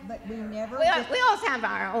never, but we never. We all have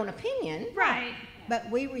our own opinion. Right. But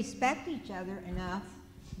we respect each other enough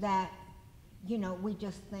that, you know, we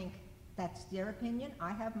just think that's their opinion.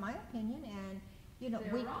 I have my opinion, and you know,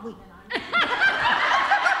 we.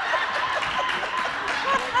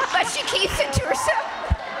 But she keeps it to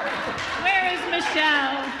herself. Where is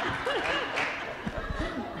Michelle?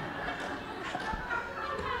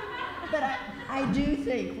 But I do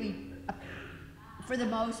think for the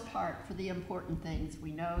most part, for the important things,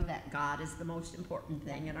 we know that God is the most important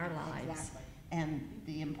thing in our lives. Exactly. And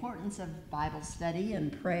the importance of Bible study and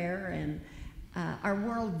prayer and our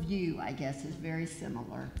worldview, I guess, is very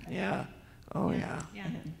similar. Yeah. Oh, yeah. Yeah,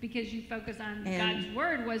 because you focus on And- God's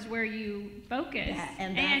word was where you focus. Yeah,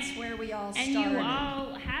 and that's where we all And started. you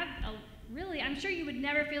all have really, I'm sure you would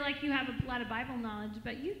never feel like you have a lot of Bible knowledge,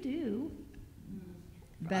 but you do.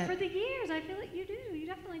 But For the years, I feel like you do. You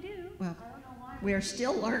definitely do. well, we're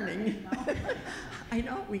still learning. I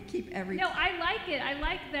know we keep every. No, I like it. I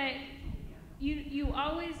like that you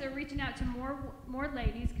always are reaching out to more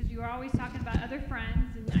ladies because you are always talking about other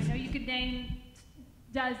friends, and I know you could name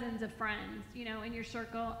dozens of friends, you know, in your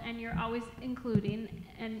circle, and you're always including,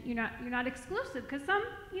 and you're not exclusive because some,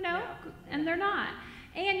 you know, and they're not,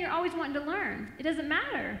 and you're always wanting to learn. It doesn't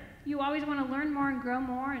matter. You always want to learn more and grow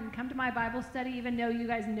more and come to my Bible study, even though you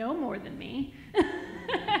guys know more than me,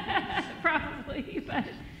 probably. But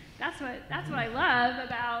that's what I love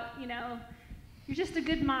about, you know. You're just a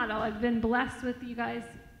good model. I've been blessed with you guys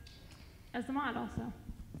as a model, so.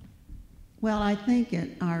 Well, I think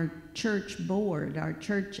our church board, our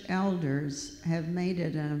church elders have made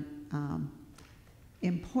it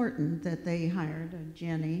important that they hired a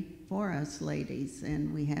Jenny for us ladies,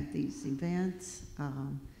 and we have these events.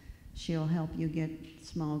 She'll help you get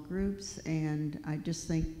small groups, and I just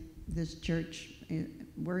think this church,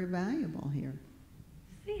 we're valuable here.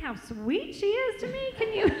 See how sweet she is to me?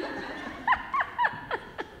 Can you?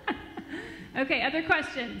 Okay, other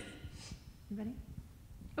questions? Anybody?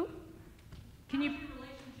 Oh, can you? How did your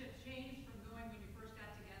relationship change from going when you first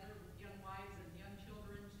got together with young wives and young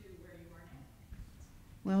children to where you are now?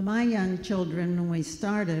 Well, my young children, when we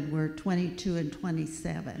started, were 22 and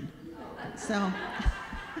 27. So,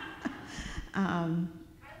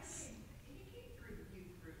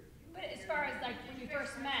 But as far as like when you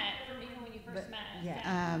first met, from even when you first met.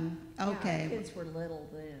 yeah. Okay. Kids were little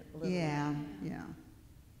then. Little. Yeah, yeah.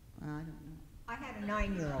 I don't know. I had a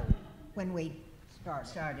 9-year-old when we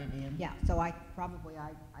started in. Yeah, so I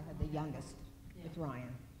had the youngest with Ryan,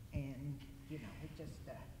 and you know, it just.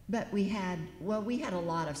 But we had a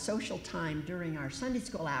lot of social time during our Sunday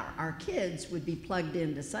school hour. Our kids would be plugged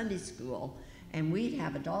into Sunday school, and we'd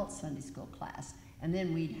have adult Sunday school class, and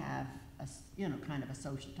then we'd have kind of a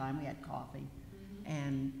social time. We had coffee,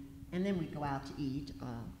 and then we'd go out to eat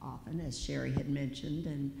often, as Sherry had mentioned,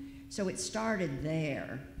 and so it started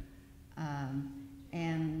there.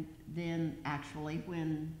 And then actually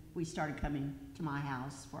when we started coming to my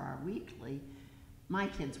house for our weekly, my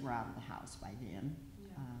kids were out of the house by then,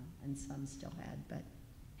 and some still had, but.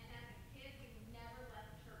 And as a kid, we never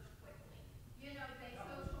left church quickly. You know, they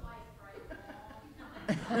socialized for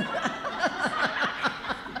a long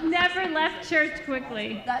time. Never left church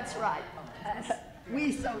quickly. That's right.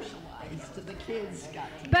 We socialized, the kids got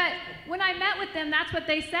to. But when I met with them, that's what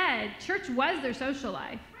they said. Church was their social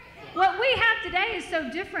life. What we have today is so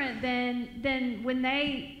different than when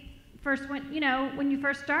they first went, you know, when you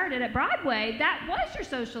first started at Broadway. That was your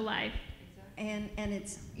social life. And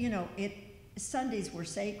it's, you know, Sundays were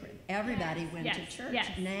sacred. Everybody went to church. Yes.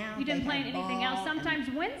 Now you didn't they plan have anything else. ball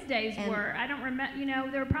Sometimes Wednesdays were. I don't remember. You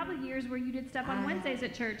know, there were probably years where you did stuff on Wednesdays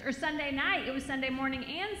at church, or Sunday night. It was Sunday morning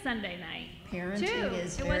and Sunday night. Parenting too.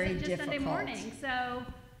 is It very wasn't just Sunday difficult morning. So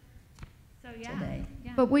yeah. today.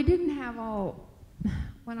 Yeah. But we didn't have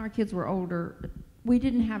when our kids were older, we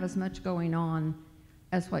didn't have as much going on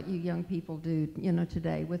as what you young people do, you know,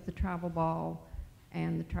 today with the travel ball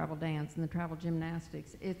and the travel dance and the travel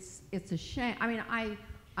gymnastics. It's a shame. I mean,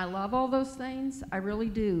 I love all those things. I really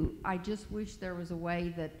do. I just wish there was a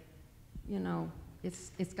way that, you know,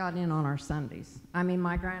 it's got in on our Sundays. I mean,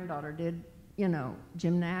 my granddaughter did, you know,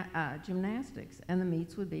 gymnastics, and the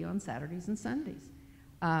meets would be on Saturdays and Sundays.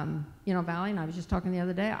 You know, Valley and I was just talking the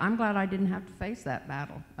other day, I'm glad I didn't have to face that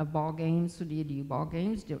battle of ball games. So do you do ball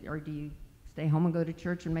games, or do you stay home and go to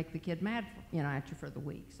church and make the kid mad, at you for the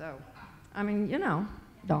week? So, I mean, you know,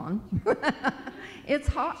 Dawn, it's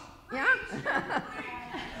hard, yeah.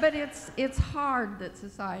 But it's hard that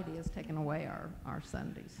society has taken away our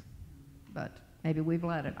Sundays. But maybe we've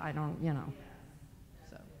let it, I don't, you know.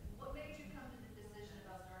 So. What made you come to the decision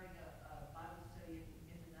about starting a Bible study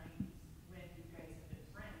in the 90s when you guys have been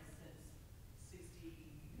friends since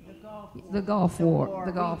 60? The Gulf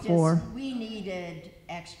War. We needed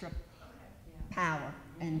extra power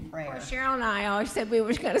and prayer. Well, Cheryl and I always said we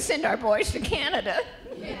were going to send our boys to Canada.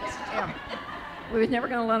 Yes. Yeah. We was never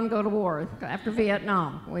going to let them go to war after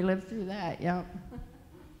Vietnam. We lived through that, yep.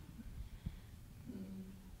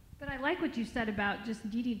 But I like what you said about just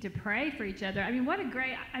needing to pray for each other. I mean,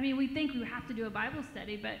 we think we have to do a Bible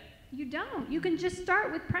study, but you don't. You can just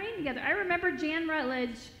start with praying together. I remember Jan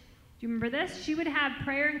Rutledge, do you remember this? She would have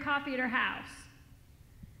prayer and coffee at her house.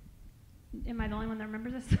 Am I the only one that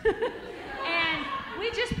remembers this? And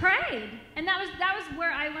we just prayed. And that was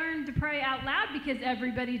where I learned to pray out loud, because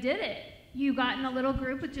everybody did it. You got in a little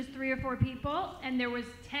group with just 3 or 4 people, and there was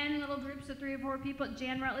 10 little groups of 3 or 4 people at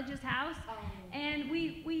Jan Rutledge's house. And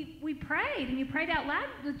we prayed, and you prayed out loud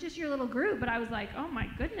with just your little group. But I was like, oh my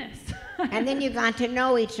goodness. And then you got to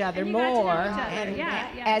know each other more,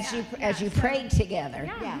 as you prayed together.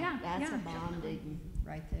 Yeah, that's a bonding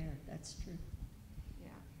right there. That's true. Yeah.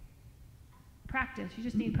 Practice. You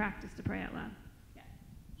just need practice to pray out loud.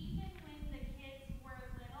 Even when the kids were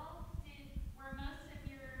little, were most of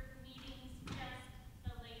your meetings just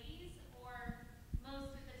the ladies, or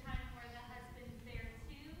most of the time were the husbands there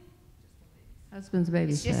too? Husband's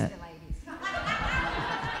babysit. Just the ladies. Did you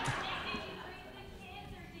bring the kids,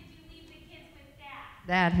 or did you leave the kids with Dad?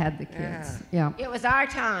 Dad had the kids. Yeah. It was our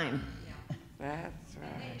time. That's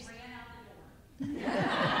right.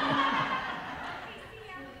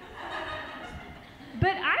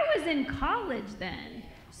 But I was in college then.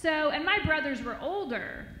 So, and my brothers were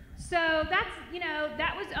older. So that's,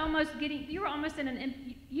 that was almost you were almost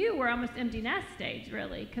almost empty nest stage,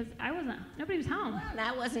 really, because nobody was home. Well,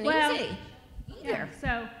 that wasn't easy either. Yeah,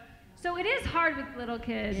 so it is hard with little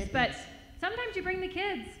kids, but sometimes you bring the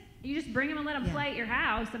kids. You just bring them and let them play at your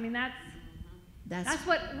house. I mean, that's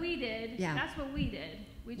what we did. Yeah. That's what we did.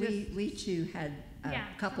 We too had a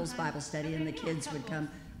couples Bible study, and the kids would come.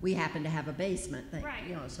 We happened to have a basement,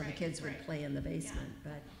 so the kids would play in the basement.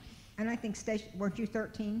 Yeah. And I think, weren't you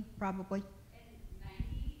 13, probably? In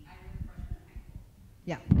 90, I was a freshman in high school.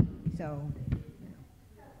 Yeah, so.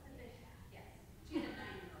 Yes, she's a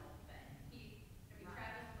 9-year-old, but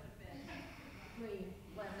Travis would have been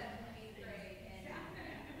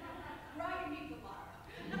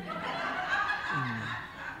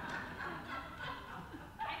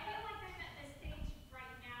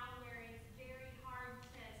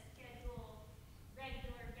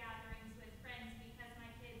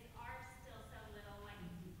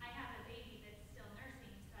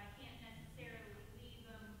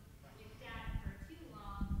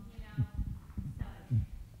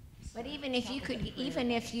even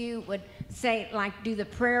if you would say, like, do the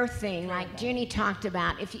prayer thing, like Jenny talked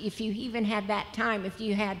about, if you even had that time, if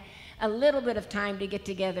you had a little bit of time to get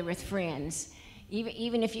together with friends,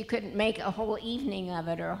 even if you couldn't make a whole evening of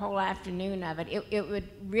it or a whole afternoon of it, it would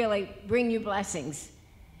really bring you blessings.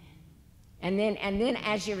 And then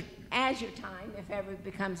as your time, if ever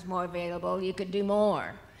becomes more available, you could do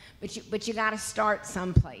more. But you got to start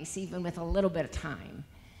someplace, even with a little bit of time.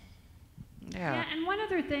 Yeah, and one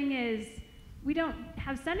other thing is, we don't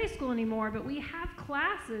have Sunday school anymore, but we have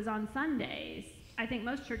classes on Sundays. I think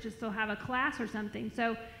most churches still have a class or something.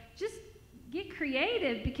 So just get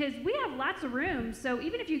creative, because we have lots of rooms. So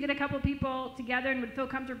even if you get a couple people together and would feel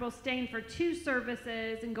comfortable staying for 2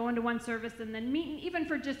 services and going to one service and then meeting even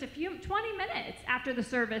for just 20 minutes after the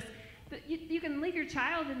service, but you can leave your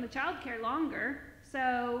child in the child care longer.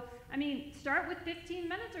 So, I mean, start with 15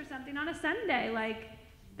 minutes or something on a Sunday. Like,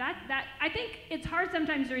 that I think it's hard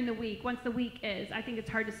sometimes during the week. Once the week is, I think it's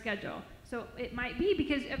hard to schedule. So it might be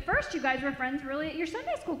because at first you guys were friends really at your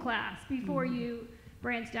Sunday school class before you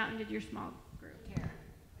branched out and did your small group. And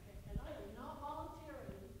I am not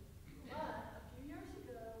volunteering, but a few years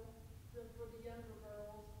ago, for the younger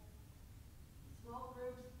girls, small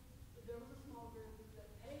groups, there was a small group that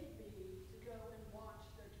paid me to go and watch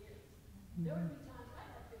their kids. There would be times I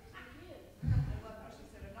had 15 kids. I love how she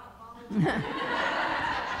said, I'm not volunteering.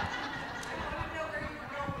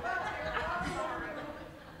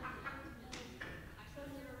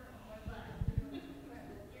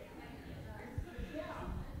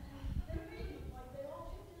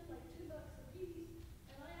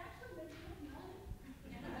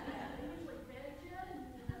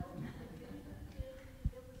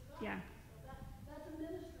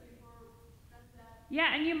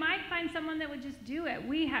 Yeah, and you might find someone that would just do it.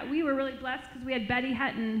 We were really blessed because we had Betty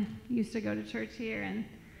Hutton, who used to go to church here,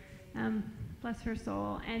 and bless her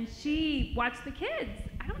soul, and she watched the kids.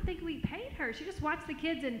 I don't think we paid her. She just watched the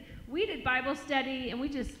kids, and we did Bible study, and we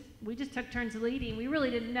just took turns leading. We really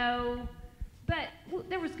didn't know, but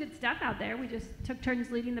there was good stuff out there. We just took turns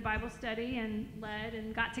leading the Bible study and led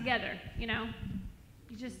and got together. You know,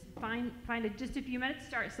 you just find just a few minutes,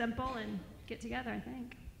 start simple, and get together. I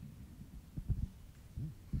think.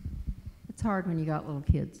 It's hard when you got little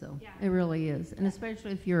kids, though. Yeah. It really is. And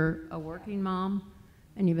especially if you're a working mom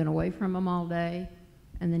and you've been away from them all day,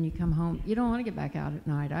 and then you come home. You don't want to get back out at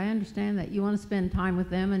night. I understand that. You want to spend time with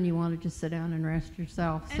them, and you want to just sit down and rest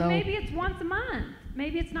yourself. And maybe it's once a month.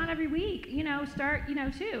 Maybe it's not every week. You know, start,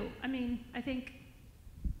 too. I mean, I think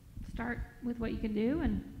start with what you can do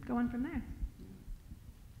and go on from there.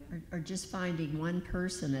 Or just finding one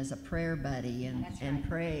person as a prayer buddy and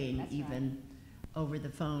praying even over the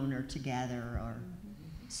phone or together, or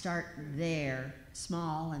start there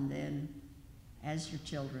small, and then as your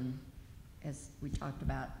children, as we talked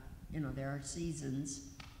about, there are seasons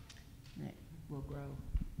that will grow.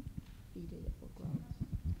 It will grow.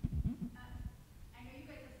 I know you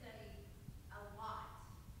guys have studied a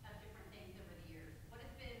lot of different things over the years. What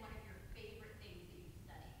has been one of your favorite things that you've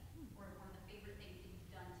studied, or one of the favorite things that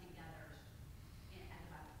you've done together as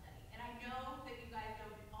a Bible study? And I know that you guys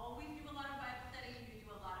don't always do a lot of Bible study. You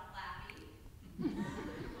do a lot of clapping.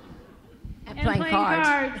 And playing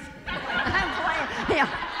cards. I'm playing, yeah.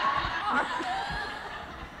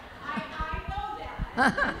 I know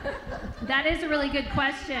that. That is a really good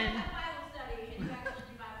question. Bible study, and you actually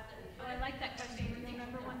do Bible study. But I like that question.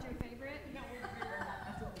 Remember one's your favorite?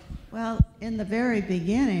 Well, in the very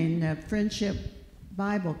beginning, Friendship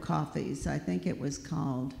Bible Coffees, I think it was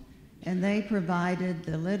called, and they provided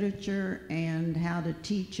the literature and how to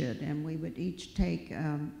teach it, and we would each take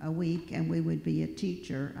a week, and we would be a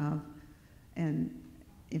teacher of, and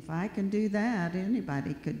if I can do that,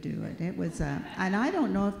 anybody could do it. It was, and I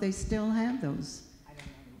don't know if they still have those.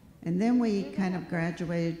 And then we kind of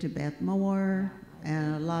graduated to Beth Moore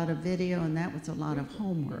and a lot of video, and that was a lot of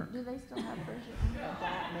homework. Do they still have friendship?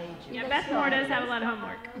 Yeah, Beth Moore does have a lot of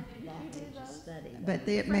homework. But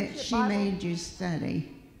she made you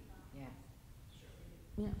study.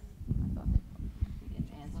 Yeah, I thought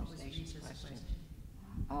they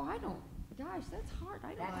Oh, I don't, gosh, that's hard.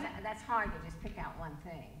 That's hard to just pick out one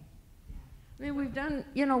thing. I mean, we've done,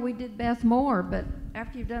 we did Beth Moore, but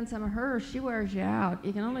after you've done some of hers, she wears you out.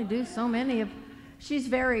 You can only do so many of, she's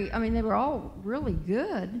very, they were all really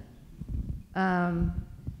good.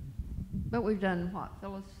 But we've done what,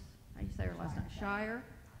 Phyllis, how you say her last name, Shire?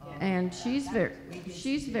 And she's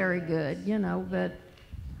very good, but.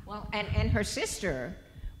 Well, and her sister,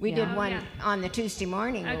 we did one on the Tuesday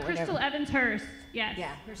morning or Crystal whatever. Evans Hurst, yes.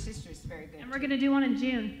 Yeah, her sister's very good. And we're going to do one in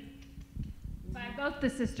June. By both the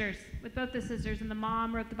sisters, with both the sisters, and the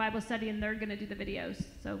mom wrote the Bible study, and they're going to do the videos.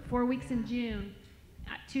 So 4 weeks in June,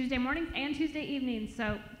 Tuesday mornings and Tuesday evenings,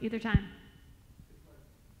 so either time.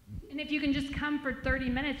 And if you can just come for 30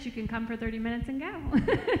 minutes, you can come for 30 minutes and go.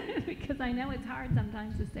 Because I know it's hard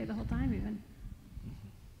sometimes to stay the whole time even.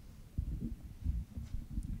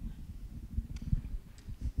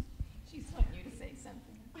 She's wanting you to say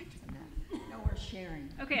something. No, we're sharing.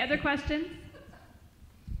 Okay, other questions?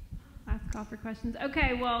 Last call for questions.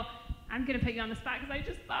 Okay, well, I'm going to put you on the spot because I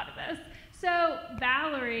just thought of this. So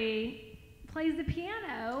Valerie plays the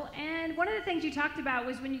piano, and one of the things you talked about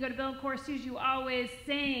was when you go to Bill Courses, you always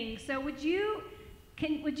sing. So would you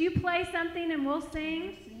play something and we'll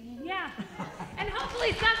sing? Yeah. And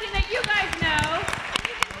hopefully something that you guys know, and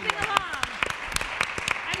you can sing along.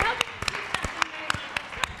 I'm hoping to do something very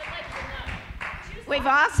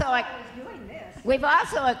We've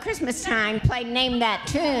also at Christmas time played Name That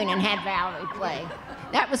Tune and had Valerie play.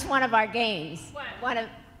 That was one of our games. What?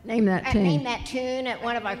 Name that tune. Name That Tune at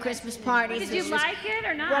one of our Christmas parties. Did you like it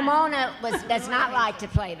or not? Ramona does not like to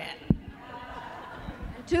play that.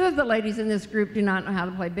 Two of the ladies in this group do not know how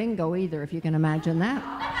to play bingo either, if you can imagine that.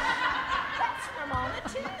 That's Ramona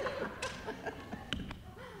too.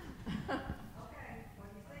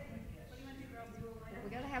 We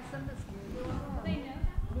gotta have some that's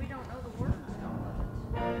we don't know the words to all of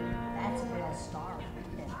it. That's Bill Stark. We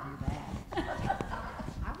can't do that.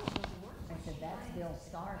 I was going to work. I said, that's Bill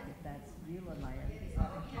Stark if that's Beulah Land. Oh,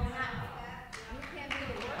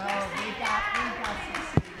 we got some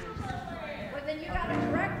singers. Well, then you got to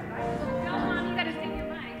direct it. Go on, you got to sing your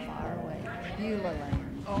mic. Far away. Beulah Land.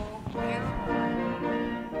 Oh, yeah.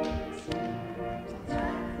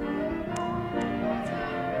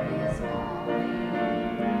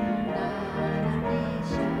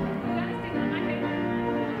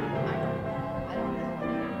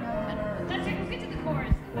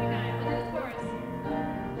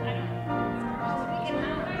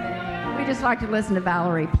 We just like to listen to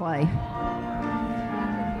Valerie play.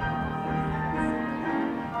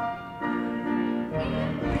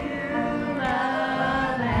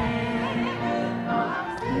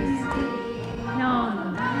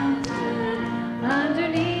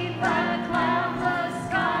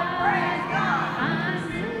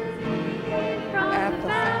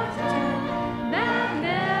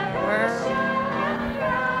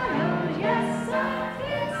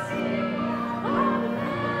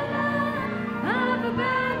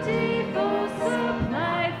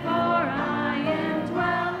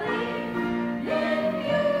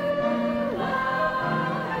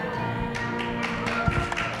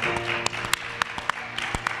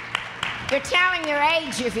 You're telling your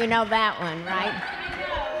age if you know that one, right?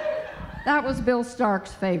 That was Bill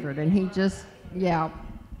Stark's favorite, and he just, yeah,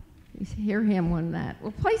 you hear him one that.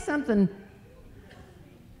 We'll play something.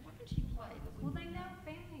 What did she play? Well, they know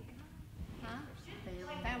Family God. Huh?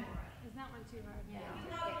 Family. Is that one too hard? Yeah.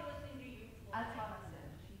 That's what I said.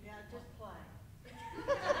 Yeah, just play.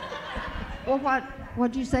 Well,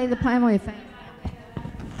 what'd you say, the Family of Fame?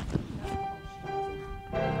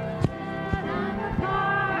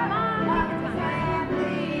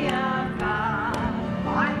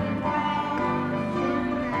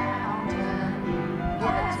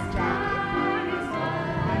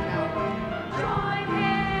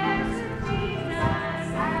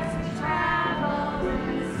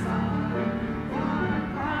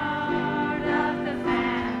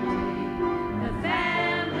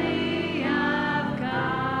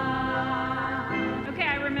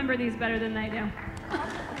 These better than they do.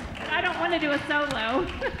 I don't want to do a solo.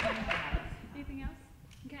 Anything else?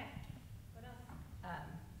 Okay. What else?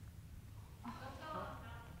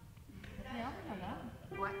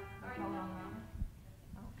 What?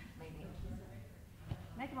 Maybe.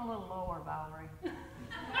 Make him a little lower, Valerie.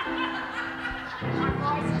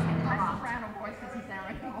 My soprano voice doesn't sound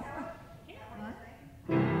anymore.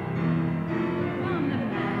 On the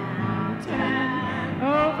mountain,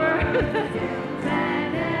 over the hills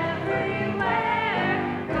and everywhere,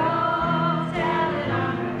 go tell it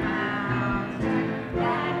on the mountain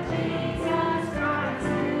that Jesus Christ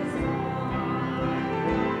is born.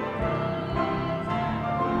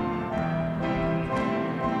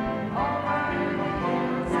 Over the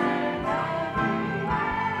hills and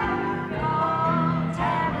everywhere, go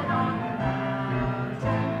tell it on the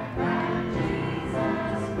mountain that Jesus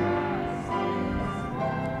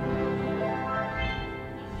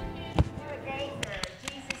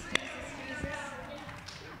Christ is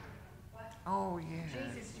Oh, yeah.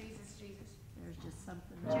 Jesus, Jesus, Jesus. There's just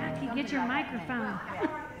something. Jackie, get your microphone.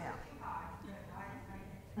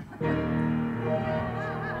 Well,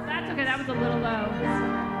 that's okay. That was a little low.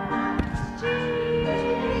 Jesus.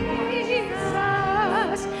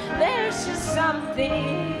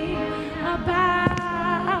 something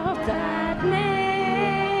about that name.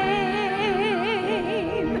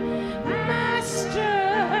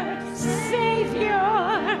 Master, Savior,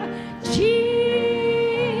 Jesus,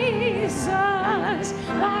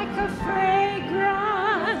 like a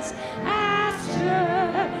fragrance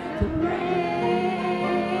after the rain.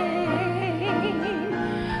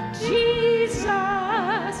 Jesus,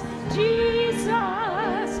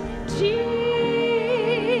 Jesus, Jesus,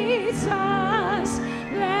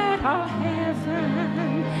 let all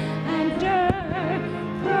heaven and earth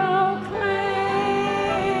proclaim.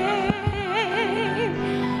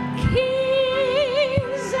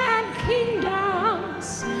 Kings and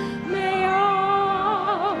kingdoms may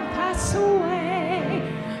all pass away,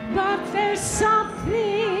 but there's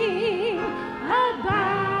something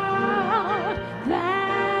about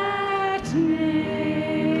that name.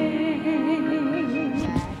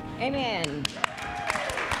 Amen.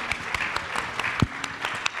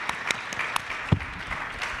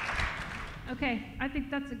 Okay, I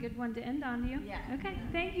think that's a good one to end on, do you? Yeah. Okay,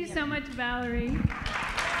 thank you so much, Valerie.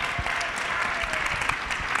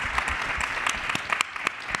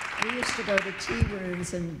 We used to go to tea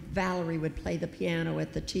rooms, and Valerie would play the piano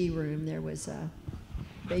at the tea room. There was a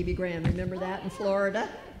Baby Graham. Remember that in Florida?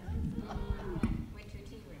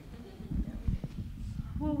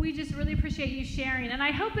 Well, we just really appreciate you sharing, and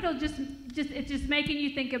I hope it'll it's just making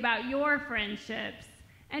you think about your friendships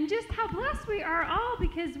and just how blessed we are all,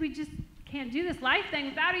 because we just can't do this life thing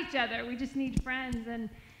without each other. We just need friends, and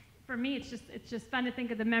for me, it's just fun to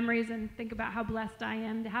think of the memories and think about how blessed I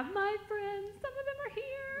am to have my friends. Some of them are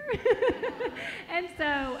here. And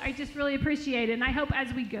so I just really appreciate it, and I hope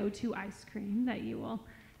as we go to ice cream that you will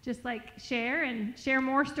just like share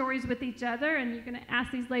more stories with each other, and you're going to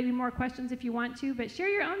ask these ladies more questions if you want to, but share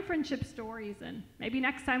your own friendship stories, and maybe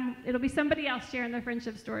next time it'll be somebody else sharing their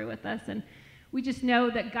friendship story with us. And we just know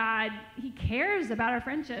that God, he cares about our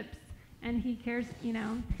friendships, and he cares,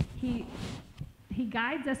 he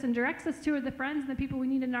guides us and directs us to the friends and the people we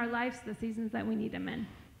need in our lives, the seasons that we need them in.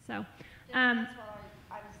 So that's what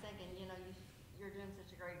I was thinking. You're doing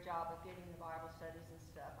such a great job of getting the Bible studies and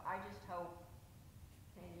stuff. I just hope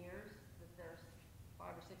 10 years that there's 5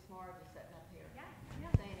 or 6 more of you sitting up here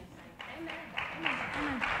saying the same thing.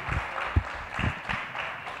 Amen.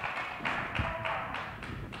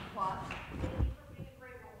 What?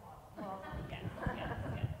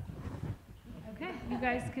 Okay, you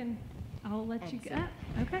guys can, I'll let you go.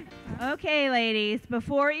 Okay. Okay, ladies,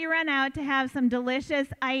 before you run out to have some delicious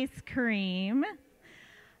ice cream,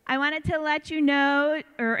 I wanted to let you know,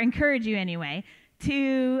 or encourage you anyway,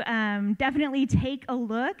 to definitely take a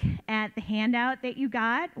look at the handout that you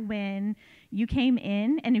got when you came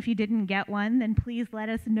in. And if you didn't get one, then please let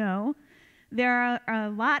us know. There are a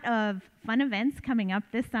lot of fun events coming up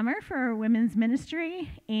this summer for our women's ministry,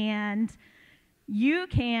 and you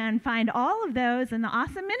can find all of those in the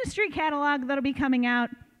awesome ministry catalog that'll be coming out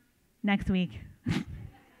next week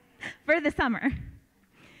for the summer.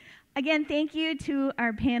 Again, thank you to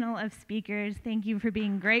our panel of speakers. Thank you for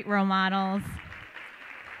being great role models.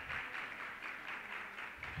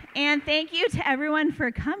 And thank you to everyone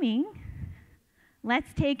for coming.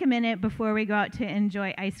 Let's take a minute before we go out to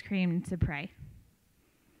enjoy ice cream to pray.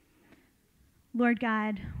 Lord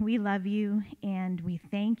God, we love you and we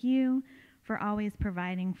thank you for always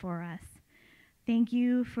providing for us. Thank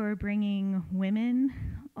you for bringing women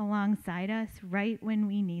alongside us right when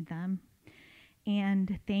we need them.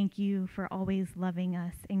 And thank you for always loving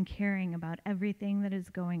us and caring about everything that is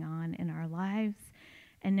going on in our lives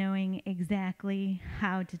and knowing exactly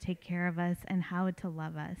how to take care of us and how to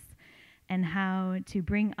love us and how to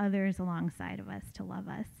bring others alongside of us to love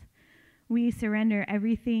us. We surrender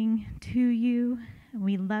everything to you, and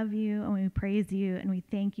we love you, and we praise you, and we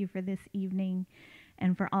thank you for this evening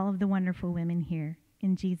and for all of the wonderful women here.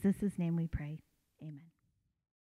 In Jesus' name we pray. Amen.